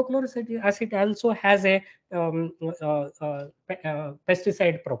this hypochlorous acid also has a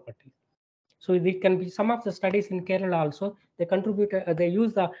pesticide property. So it can be some of the studies in Kerala also. They contribute. They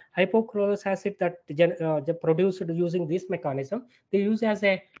use the hypochlorous acid that they produced using this mechanism. They use as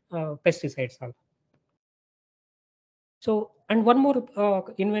a pesticide also. So, and one more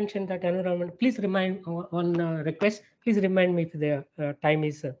invention that environment. Please remind on request. Please remind me if the time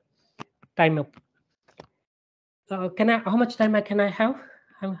is time up. Can I? How much time can I have?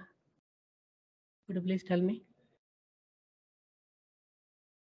 Could you please tell me?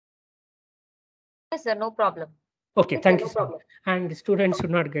 Yes, sir, no problem. Okay, thank you, sir. And students should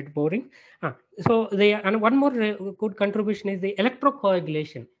not get boring. So and one more good contribution is the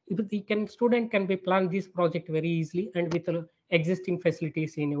electrocoagulation. If the student can be plan this project very easily and with existing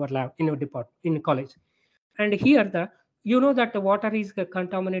facilities in your lab, in your department, in college. And here that the water is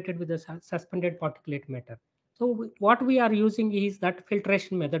contaminated with the suspended particulate matter. So what we are using is that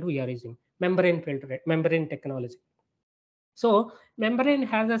filtration method we are using, membrane technology. So membrane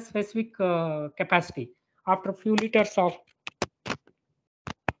has a specific capacity. After few liters of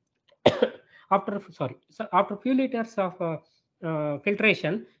after few liters of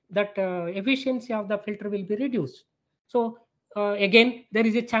filtration, that efficiency of the filter will be reduced. So again, there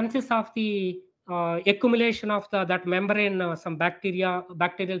is a chances of the accumulation of that membrane, some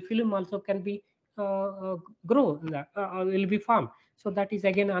bacterial film also can be grow, will be formed. So that is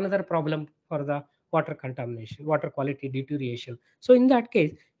again another problem for the water contamination, water quality deterioration. So in that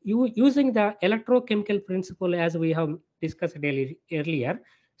case, using the electrochemical principle as we have discussed earlier.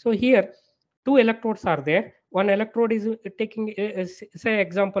 So here two electrodes are there. One electrode is taking say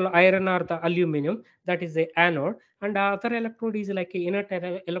example iron or the aluminum, that is the anode, and the other electrode is like a inert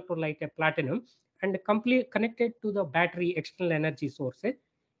electrode like a platinum, and complete connected to the battery external energy sources,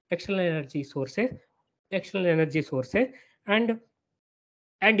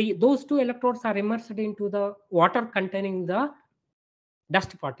 and those two electrodes are immersed into the water containing the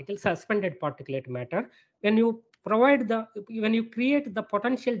dust particles, suspended particulate matter. When you when you create the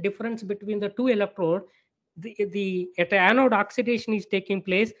potential difference between the two electrode, at the anode oxidation is taking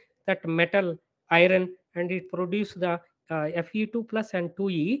place, that metal iron, and it produce the Fe2 plus and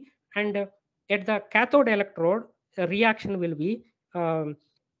 2E, and at the cathode electrode, a reaction will be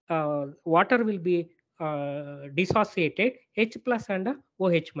water will be dissociated, H plus and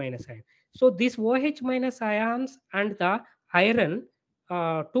OH minus ion. So these OH minus ions and the iron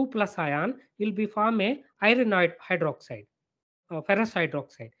 2 plus ion will be form a iron hydroxide, ferrous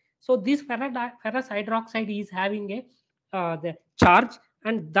hydroxide. So this ferrous hydroxide is having a the charge,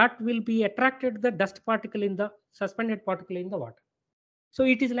 and that will be attracted the dust particle in the suspended particle in the water. So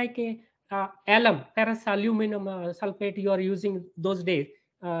it is like a alum, ferrous aluminum sulfate you are using those days,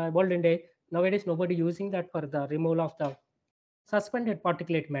 olden days. Nowadays nobody using that for the removal of the suspended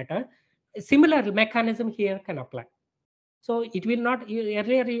particulate matter. A similar mechanism here can apply. So it will not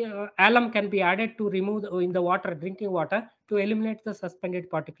earlier alum can be added to remove in the water, drinking water, to eliminate the suspended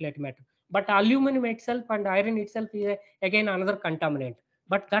particulate matter. But aluminum itself and iron itself is again another contaminant.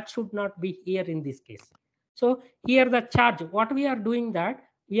 But that should not be here in this case. So here the charge, what we are doing, that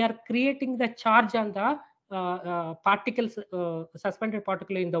we are creating the charge on the particles, suspended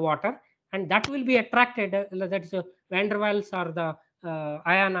particle in the water, and that will be attracted. That is van der Waals or the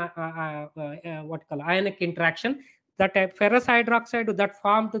what call ionic interaction, that ferrous hydroxide that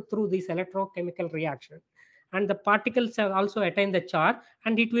formed through this electrochemical reaction, and the particles have also attain the charge,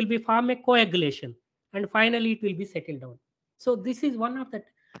 and it will be form a coagulation, and finally it will be settled down. So this is one of the,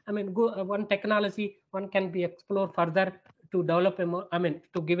 one technology one can be explored further to develop a more,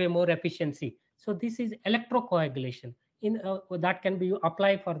 to give a more efficiency. So this is electrocoagulation in that can be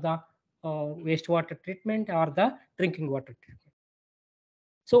applied for the wastewater treatment or the drinking water treatment.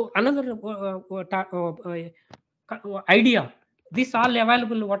 So another idea, this all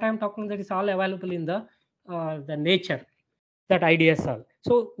available, what I am talking, that is all available in the nature, that ideas are.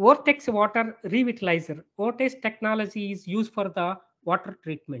 So vortex water revitalizer, vortex technology is used for the water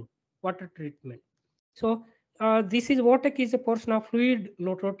treatment. So this is vortex is a portion of fluid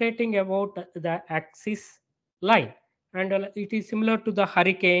rotating about the axis line, and it is similar to the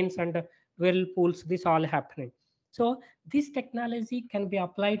hurricanes and whirlpools, this all happening. So this technology can be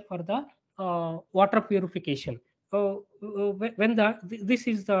applied for the water purification. When this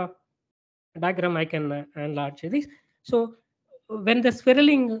is the diagram, I can enlarge this. So when the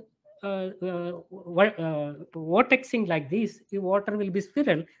swirling vortexing like this, the water will be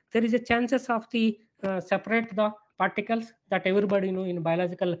spiral. There is a chances of the separate the particles, that everybody know in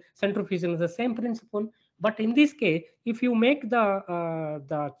biological centrifusion is the same principle. But in this case, if you make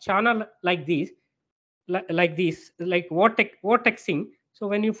the channel like this, like vortexing, so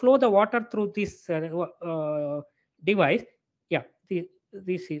when you flow the water through this device, yeah,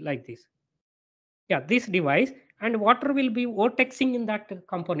 this is like this, yeah, this device, and water will be vortexing in that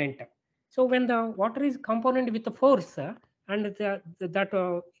component. So when the water is component with the force, and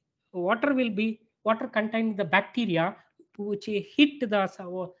that water containing the bacteria which hit the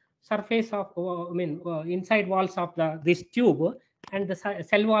surface of inside walls of this tube, and the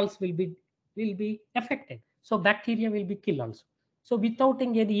cell walls will be affected. So bacteria will be killed also. So without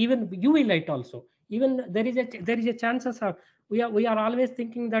any even UV light also, even there is a chances of, we are always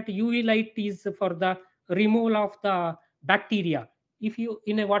thinking that UV light is for the removal of the bacteria if you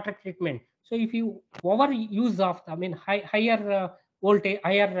in a water treatment. So if you overuse of, I mean, higher voltage,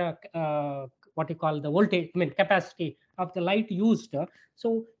 higher what you call the voltage, I mean capacity of the light used.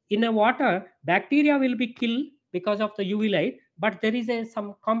 So in a water, bacteria will be killed because of the UV light, but there is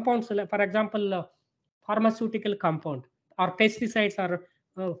some compounds, for example, pharmaceutical compound or pesticides or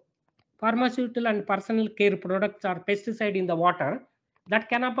pharmaceutical and personal care products or pesticide in the water that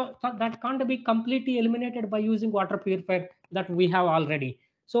can't be completely eliminated by using water purifier that we have already.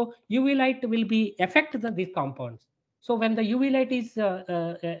 So UV light will be affect these compounds. So when the UV light is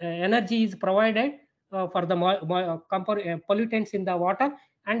energy is provided for the pollutants in the water,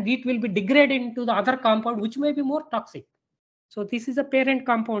 and it will be degraded into the other compound which may be more toxic. So this is a parent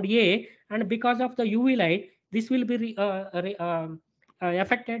compound A, and because of the UV light, this will be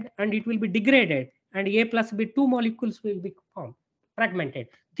affected and it will be degraded, and A plus B two molecules will be formed, fragmented.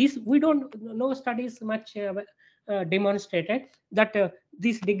 This we don't know studies much demonstrated that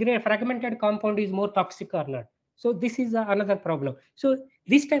this fragmented compound is more toxic or not. So this is another problem. So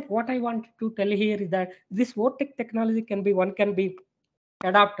this type, what I want to tell here is that this vortex technology can be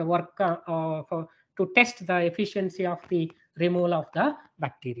adapt work to test the efficiency of the removal of the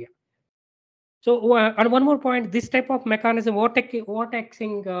bacteria. So, and one more point, this type of mechanism,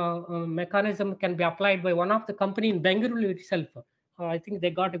 vortexing mechanism can be applied by one of the company in Bengaluru itself. I think they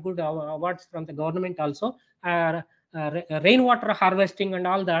got a good awards from the government also. Rainwater harvesting and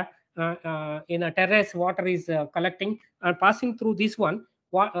all that in a terrace, water is collecting and passing through this one.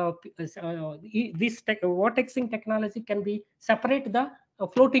 This vortexing technology can be separate the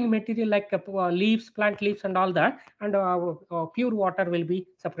floating material like leaves, plant leaves, and all that, and pure water will be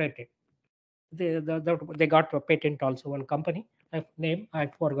separated. They got a patent also, one company name I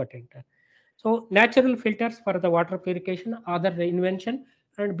forgotten. So natural filters for the water purification, other invention.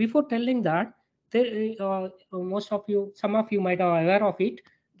 And before telling that, most of you, some of you might be aware of it.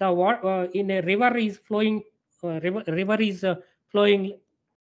 The water in a river is flowing. River is flowing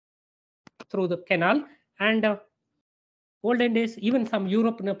through the canal, and olden days, even some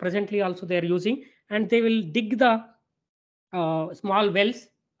Europe presently also they are using, and they will dig the small wells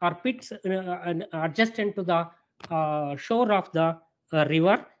or pits adjacent to the shore of the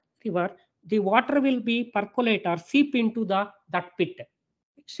river. The water will be percolate or seep into that pit,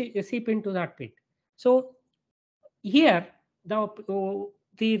 seep into that pit. So here the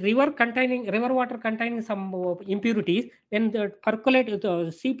river water containing some impurities, when the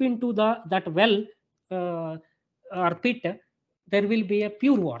percolate seep into that well or pit, there will be a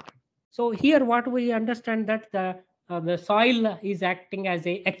pure water. So here what we understand that the soil is acting as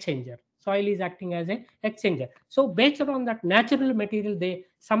a exchanger. Soil is acting as a exchanger. So based on that natural material,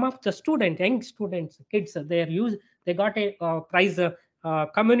 some of the young students, kids, they got a prize,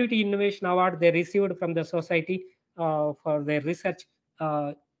 community innovation award they received from the society for their research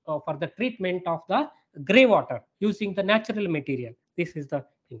for the treatment of the grey water using the natural material. This is the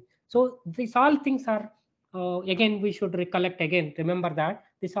thing. So these all things are again we should remember that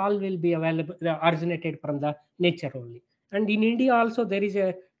this all will be available, originated from the nature only. And in India also there is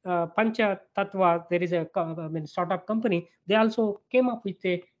a Pancha Tattva, there is a startup company. They also came up with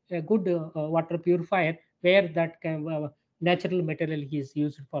a good water purifier where that natural material is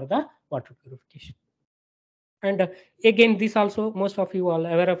used for the water purification. And again, this also most of you are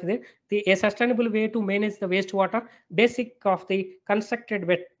aware of a sustainable way to manage the wastewater. Basic of the constructed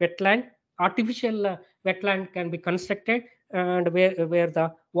wetland, artificial wetland can be constructed, and where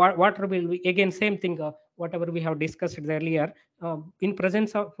the water will be, again same thing. Whatever we have discussed earlier, in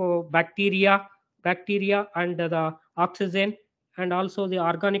presence of bacteria and the oxygen, and also the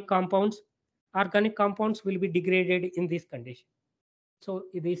organic compounds. Organic compounds will be degraded in this condition. So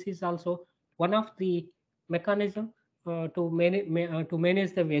this is also one of the mechanism to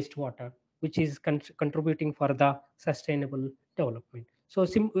manage the wastewater, which is contributing for the sustainable development. So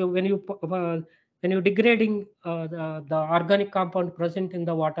when you degrading the organic compound present in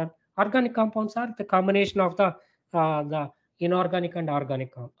the water, organic compounds are the combination of the inorganic and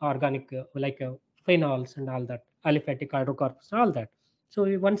organic like phenols and all that, aliphatic hydrocarbons, all that. So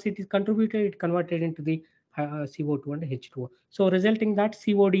once it is contributed, it converted into the CO2 and H2O. So resulting that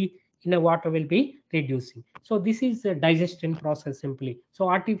COD in a water will be reducing. So this is a digestion process simply. So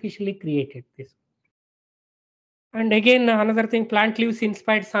artificially created this. And again, another thing, plant leaves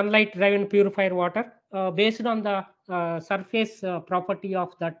inspired sunlight driven purifier water based on the surface property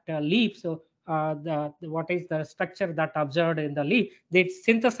of that leaf. So what is the structure that observed in the leaf? They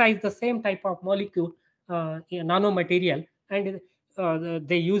synthesize the same type of molecule, nanomaterial, and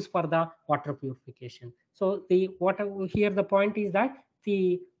they use for the water purification. So the water here, the point is that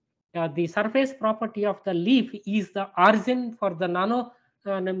the the surface property of the leaf is the origin for the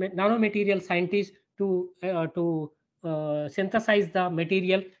nanomaterial scientists to synthesize the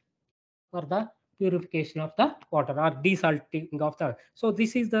material for the purification of the water or desalting of the. So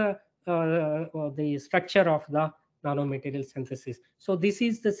this is the structure of the nanomaterial synthesis. So this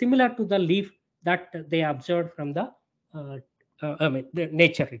is the similar to the leaf that they observed from the the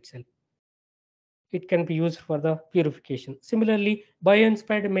nature itself. It can be used for the purification. Similarly,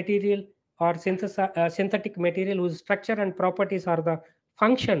 bio-inspired material or synthetic material whose structure and properties are the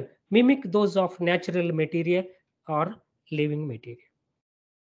function mimic those of natural material or living material.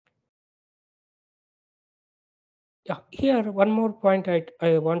 Yeah, here one more point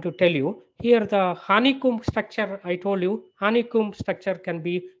I want to tell you. Here the honeycomb structure, I told you, honeycomb structure can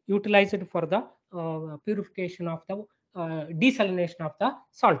be utilized for the purification of the desalination of the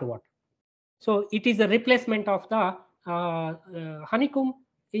salt water. So it is a replacement of the honeycomb.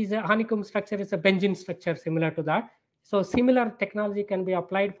 Is a honeycomb structure is a benzene structure similar to that. So similar technology can be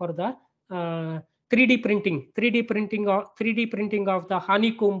applied for the 3D printing. 3D printing of the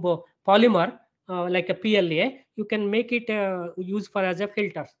honeycomb polymer like a PLA. You can make it use for as a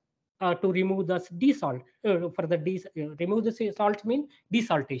filter to remove the desalt. For the remove the salt mean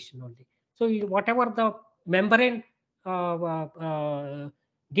desaltation only. So whatever the membrane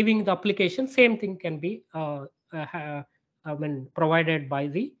giving the application, same thing can be provided by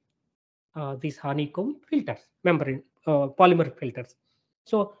the these honeycomb filters, membrane polymer filters.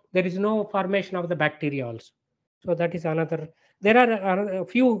 So there is no formation of the bacteria also. So that is another. There are a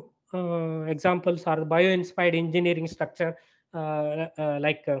few examples are bio-inspired engineering structure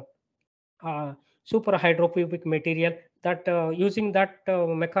like super hydrophobic material that using that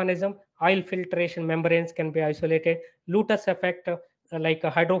mechanism, oil filtration membranes can be isolated. Lotus effect like a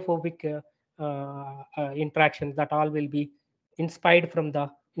hydrophobic interaction, that all will be inspired from the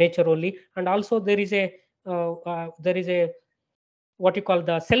nature only. And also there is a what you call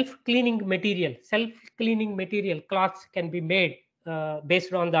the self-cleaning material cloths can be made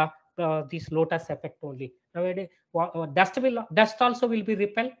based on the this lotus effect only. Nowadays dust also will be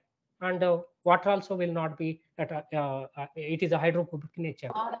repelled, and water also will not be it is a hydrophobic nature.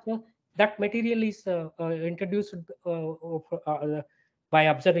 So that material is introduced by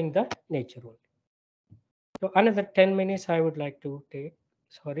observing the nature only. So another 10 minutes I would like to take.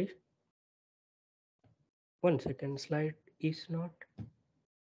 Sorry, 1 second, slide is not.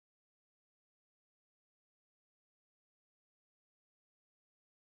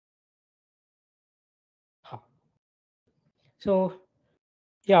 So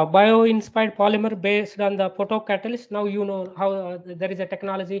yeah, bio-inspired polymer based on the photocatalyst. Now you know how there is a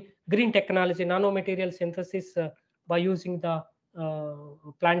technology, green technology, nanomaterial synthesis by using the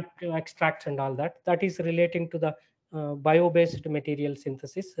plant extracts and all that. That is relating to the bio-based material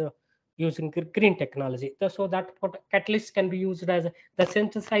synthesis using green technology. So that catalyst can be used as the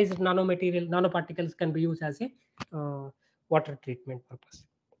synthesized nanomaterial nanoparticles can be used as a water treatment purpose.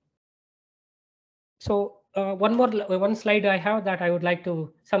 So one slide I have that I would like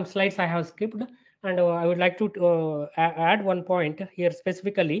to, some slides I have skipped, and I would like to add one point here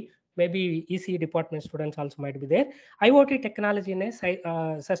specifically. Maybe EC department students also might be there. IoT technology in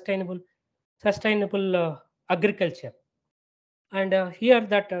a sustainable agriculture, and here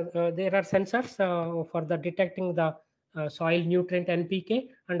that there are sensors for the detecting the soil nutrient NPK,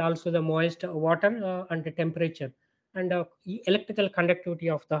 and also the moist water and the temperature, and electrical conductivity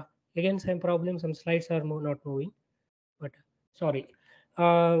of the. Again, same problem. Some slides are not moving, but sorry.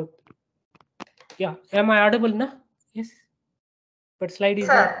 Yeah, am I audible now? Yes, but slide is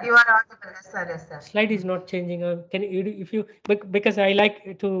Sir, not. you are audible. Yes, sir. Yes, sir. Slide is not changing. Can you, if you, because I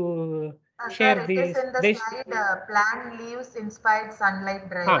like to share sir, it these. is in the slide plant leaves inspired sunlight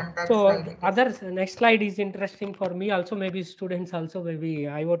drive, and that So slide. others, next slide is interesting for me also, maybe students also, maybe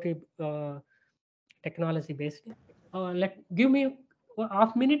IoT technology based. Let give me a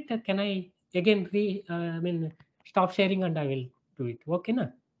half minute. Can I again stop sharing and I will do it. Okay, na?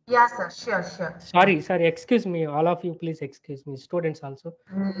 Yeah, sir. Sure, sure. Sorry. Excuse me, all of you. Please excuse me. Students also.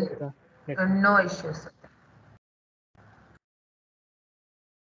 No issues.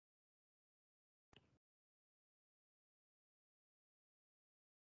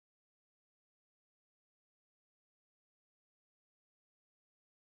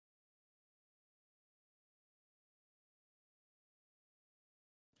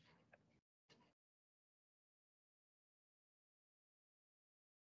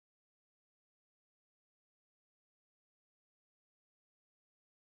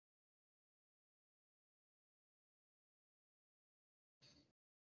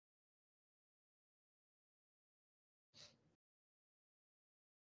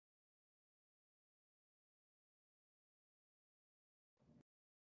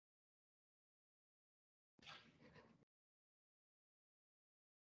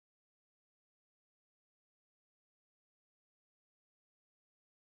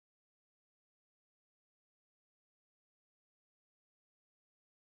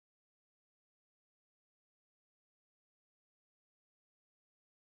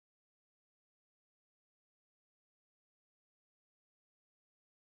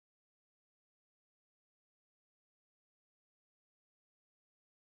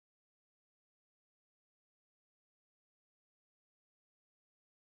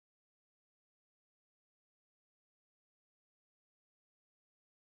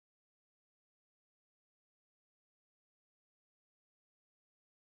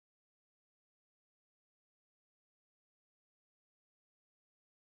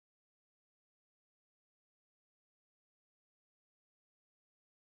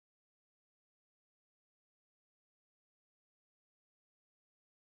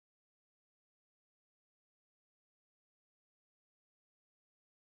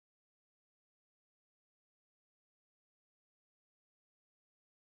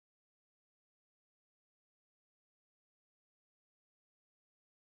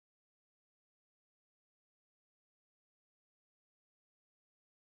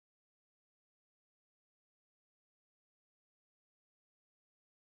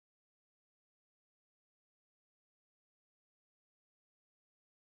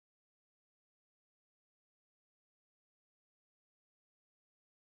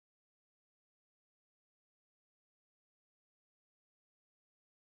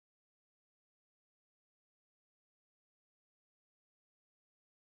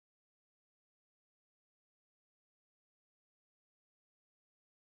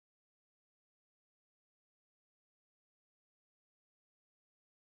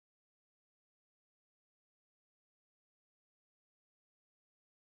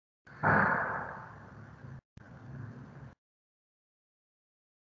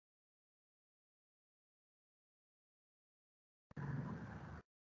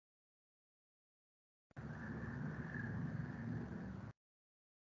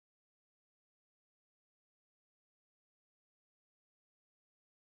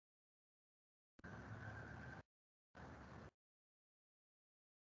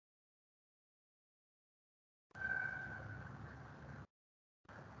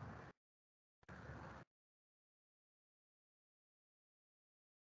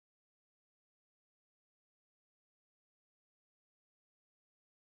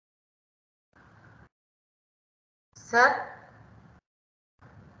 Sir?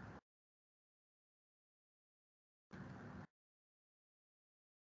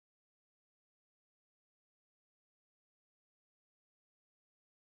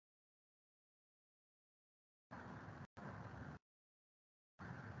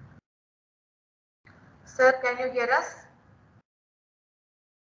 Sir, can you hear us?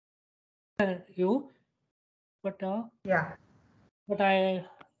 You, but Yeah. but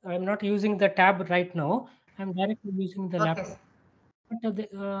I'm not using the tab right now. I'm directly using the Okay. laptop.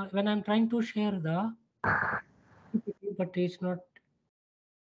 But when I'm trying to share the, but it's not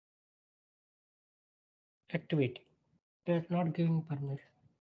activating. It's not giving permission.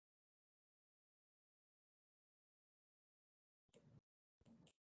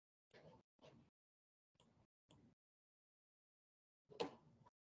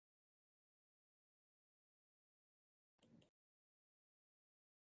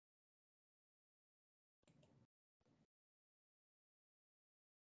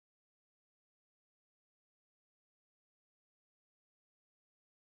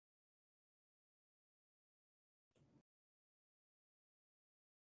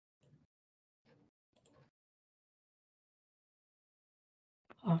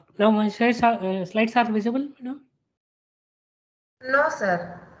 Now my slides are visible now. No,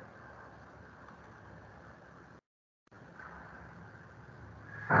 sir.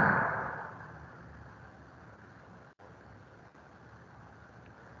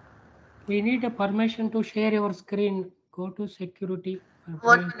 We need a permission to share your screen. Go to security.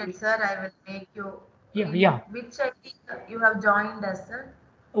 1 minute, sir. I will make you. Yeah. Which ID you have joined us, sir?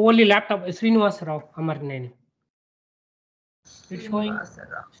 Only laptop. Srinivas Rao Amarneni. It's showing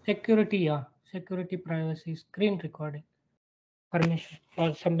security. Yeah, security, privacy, screen recording, permission,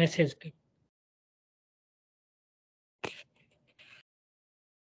 or some message.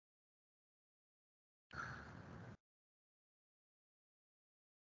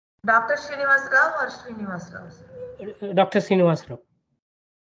 Dr. Srinivas Rao or Srinivas Rao, sir? Dr. Srinivas Rao.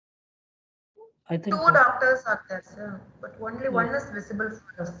 I think two doctors are there, sir, but only one is visible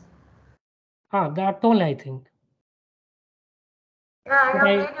for us. That only I think. Yeah, I have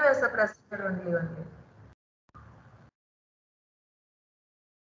made you as a president only.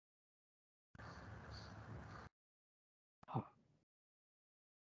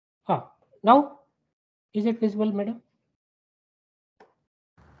 Now, is it visible, madam?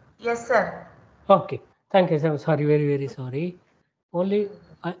 Yes, sir. Okay, thank you, sir. Sorry, very sorry. Only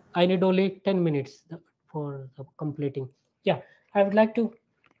I need only 10 minutes for the completing. Yeah, I would like to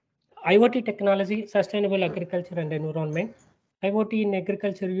IoT technology, sustainable agriculture and environment. IoT in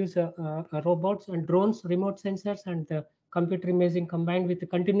agriculture use robots and drones, remote sensors, and computer imaging combined with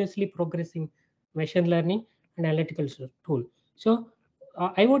continuously progressing machine learning and analytical tool. So,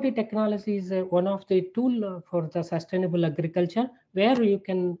 IoT technology is one of the tool for the sustainable agriculture, where you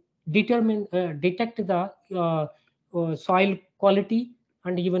can detect the soil quality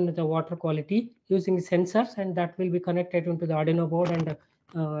and even the water quality using sensors, and that will be connected into the Arduino board and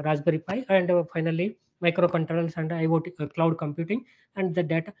Raspberry Pi, and finally microcontrollers and IoT cloud computing, and the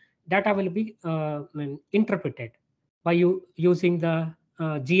data will be interpreted by you using the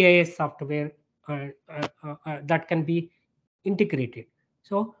GIS software that can be integrated.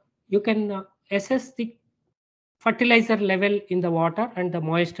 So you can assess the fertilizer level in the water and the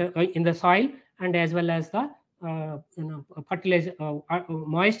moisture in the soil, and as well as the fertilizer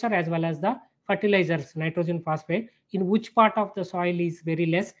moisture, as well as the fertilizers, nitrogen, phosphate, in which part of the soil is very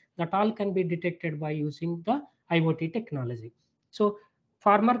less. That all can be detected by using the IoT technology. So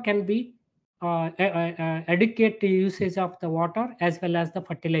farmer can be educate the usage of the water as well as the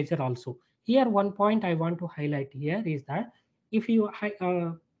fertilizer also. Here one point I want to highlight here is that if you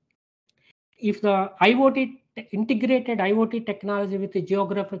if the integrated IoT technology with the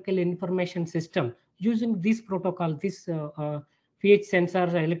geographical information system using this protocol, this pH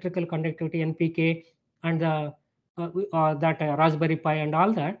sensors, electrical conductivity, NPK, and that Raspberry Pi and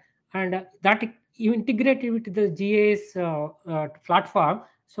all that, and that you integrate it with the GIS platform.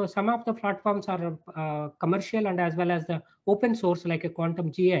 So some of the platforms are commercial and as well as the open source, like a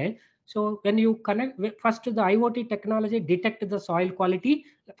Quantum GIS. So when you connect, first the IoT technology detect the soil quality,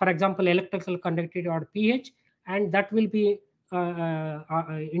 for example, electrical conductivity or pH, and that will be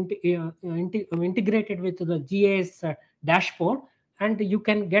integrated with the GIS dashboard, and you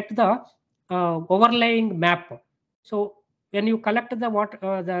can get the overlaying map. So when you collect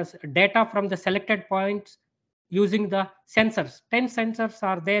the data from the selected points using the sensors, 10 sensors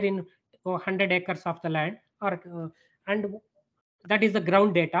are there in 100 acres of the land, or and that is the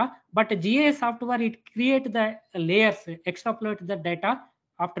ground data. But GIS software, it create the layers, extrapolate the data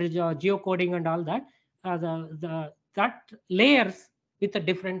after geocoding and all that. that layers with the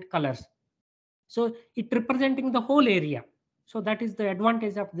different colors. So it representing the whole area. So that is the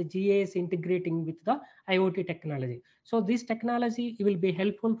advantage of the GIS integrating with the IoT technology. So this technology will be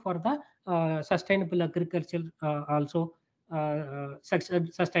helpful for the sustainable agriculture, also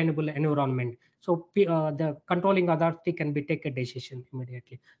sustainable environment. So the controlling authority can be take a decision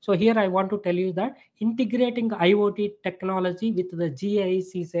immediately. So here I want to tell you that integrating IoT technology with the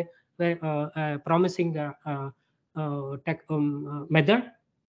GIS is a promising method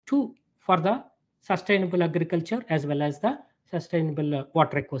for the sustainable agriculture as well as the sustainable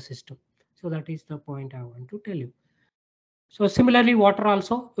water ecosystem. So that is the point I want to tell you. So similarly, water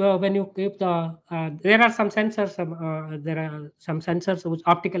also, when you keep the, there are some sensors, which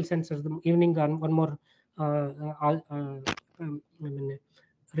optical sensors. The evening, one more I mean,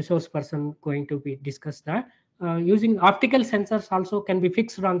 resource person going to be discuss that. Using optical sensors also can be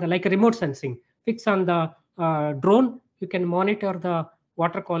fixed on the, like remote sensing, fixed on the drone. You can monitor the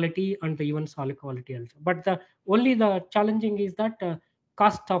water quality and the even soil quality also. But the only the challenging is that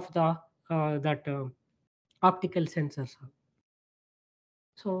cost of the optical sensors.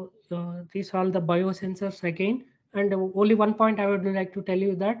 So these are all the biosensors again. And only one point I would like to tell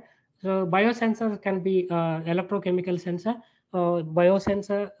you that biosensors can be electrochemical sensor.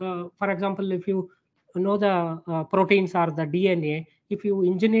 Biosensor, for example, if you know the proteins or the DNA, if you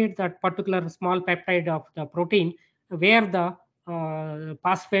engineer that particular small peptide of the protein where the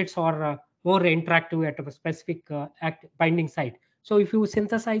phosphates are more interactive at a specific binding site. So if you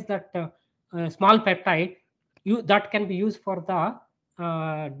synthesize that small peptide, that can be used for the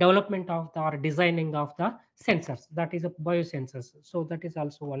development of the or designing of the sensors. That is a biosensors. So that is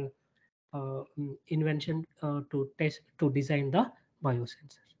also one invention to test to design the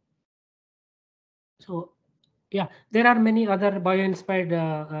biosensors. So yeah, there are many other bio-inspired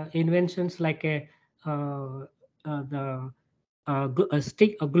inventions like a glue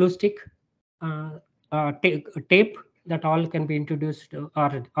stick, tape, that all can be introduced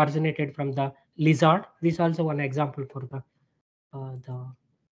or originated from the lizard. This is also one example for the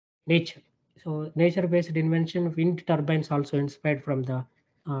nature. So nature-based invention, wind turbines also inspired from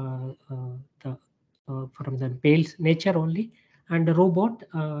from the Bale's nature only, and the robot.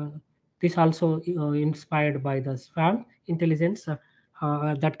 This also inspired by the swarm intelligence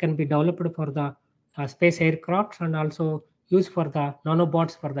that can be developed for the space aircrafts and also used for the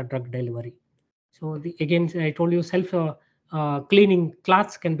nanobots for the drug delivery. So again, I told you self cleaning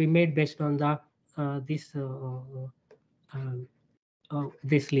cloths can be made based on the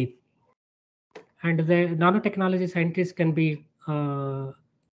this leaf. And the nanotechnology scientists can be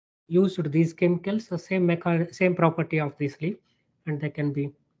used these chemicals, the same property of this leaf, and they can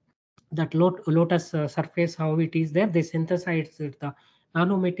be that lotus surface, how it is there, they synthesize the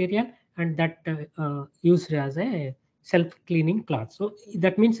nanomaterial and that used as a self-cleaning cloth. So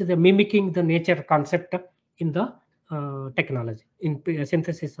that means they're mimicking the nature concept in the technology, in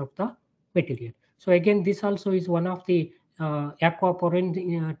synthesis of the material. So again, this also is one of the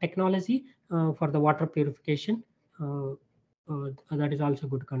aquaporin technology for the water purification. That is also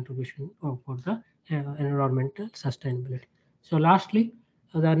good contribution for the environmental sustainability. So lastly,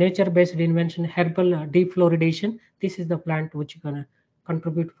 the nature-based invention, herbal defluoridation. This is the plant which can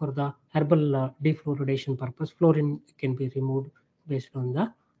contribute for the herbal defluoridation purpose. Fluorine can be removed based on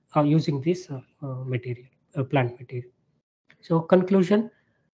the using this material, plant material. So conclusion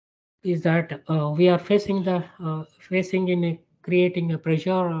is that we are facing in creating a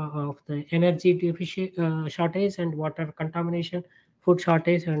pressure of the energy deficit shortage and water contamination, food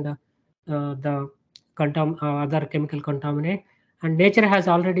shortage, and the other chemical contaminant. And nature has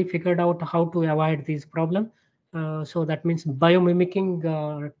already figured out how to avoid this problem. So that means biomimicking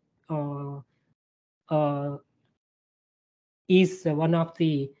is one of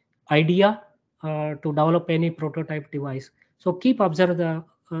the idea to develop any prototype device. So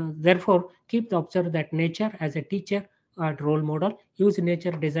therefore keep the observe that nature as a teacher and role model. Use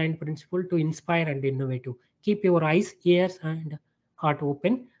nature design principle to inspire and innovative. Keep your eyes, ears, and heart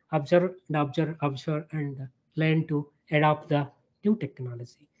open. Observe, and learn to adopt the new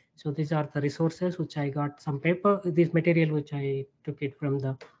technology. So these are the resources which I got some paper, this material which I took it from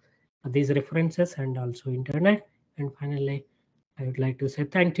these references and also internet. And finally, I would like to say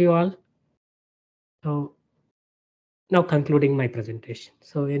thank you all. So now concluding my presentation.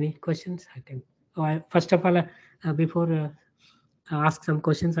 So any questions I can, first of all, before ask some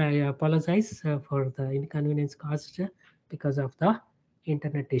questions, I apologize for the inconvenience caused because of the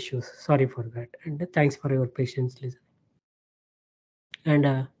internet issues. Sorry for that. And thanks for your patience listening.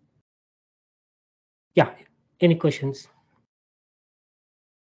 And yeah, any questions?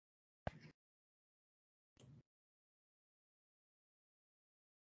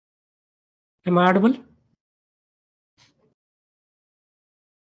 Am I audible?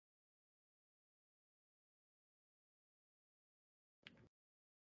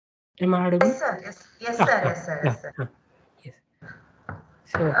 Am I audible? Yes, sir. Yes, sir. Yes, sir. Yes, sir. Yes.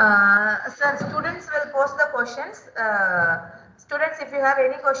 So, Sir, students will post the questions. Students, if you have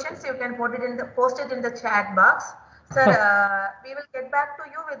any questions, you can post it in the chat box. Sir, we will get back to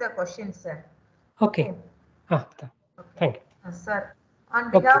you with the questions, sir. okay. Thank you. Sir, on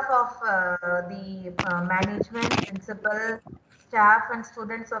behalf of the management, principal, staff and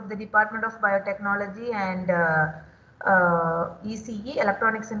students of the Department of Biotechnology and ECE,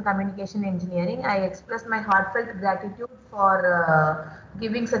 Electronics and Communication Engineering, I express my heartfelt gratitude for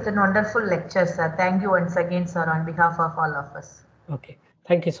giving such a wonderful lecture, sir. Thank you once again, sir, on behalf of all of us. Okay.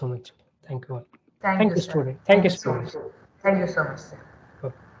 Thank you so much. Thank you all. Thank you, you, sir. student. Thank you, students. Thank you so much, sir.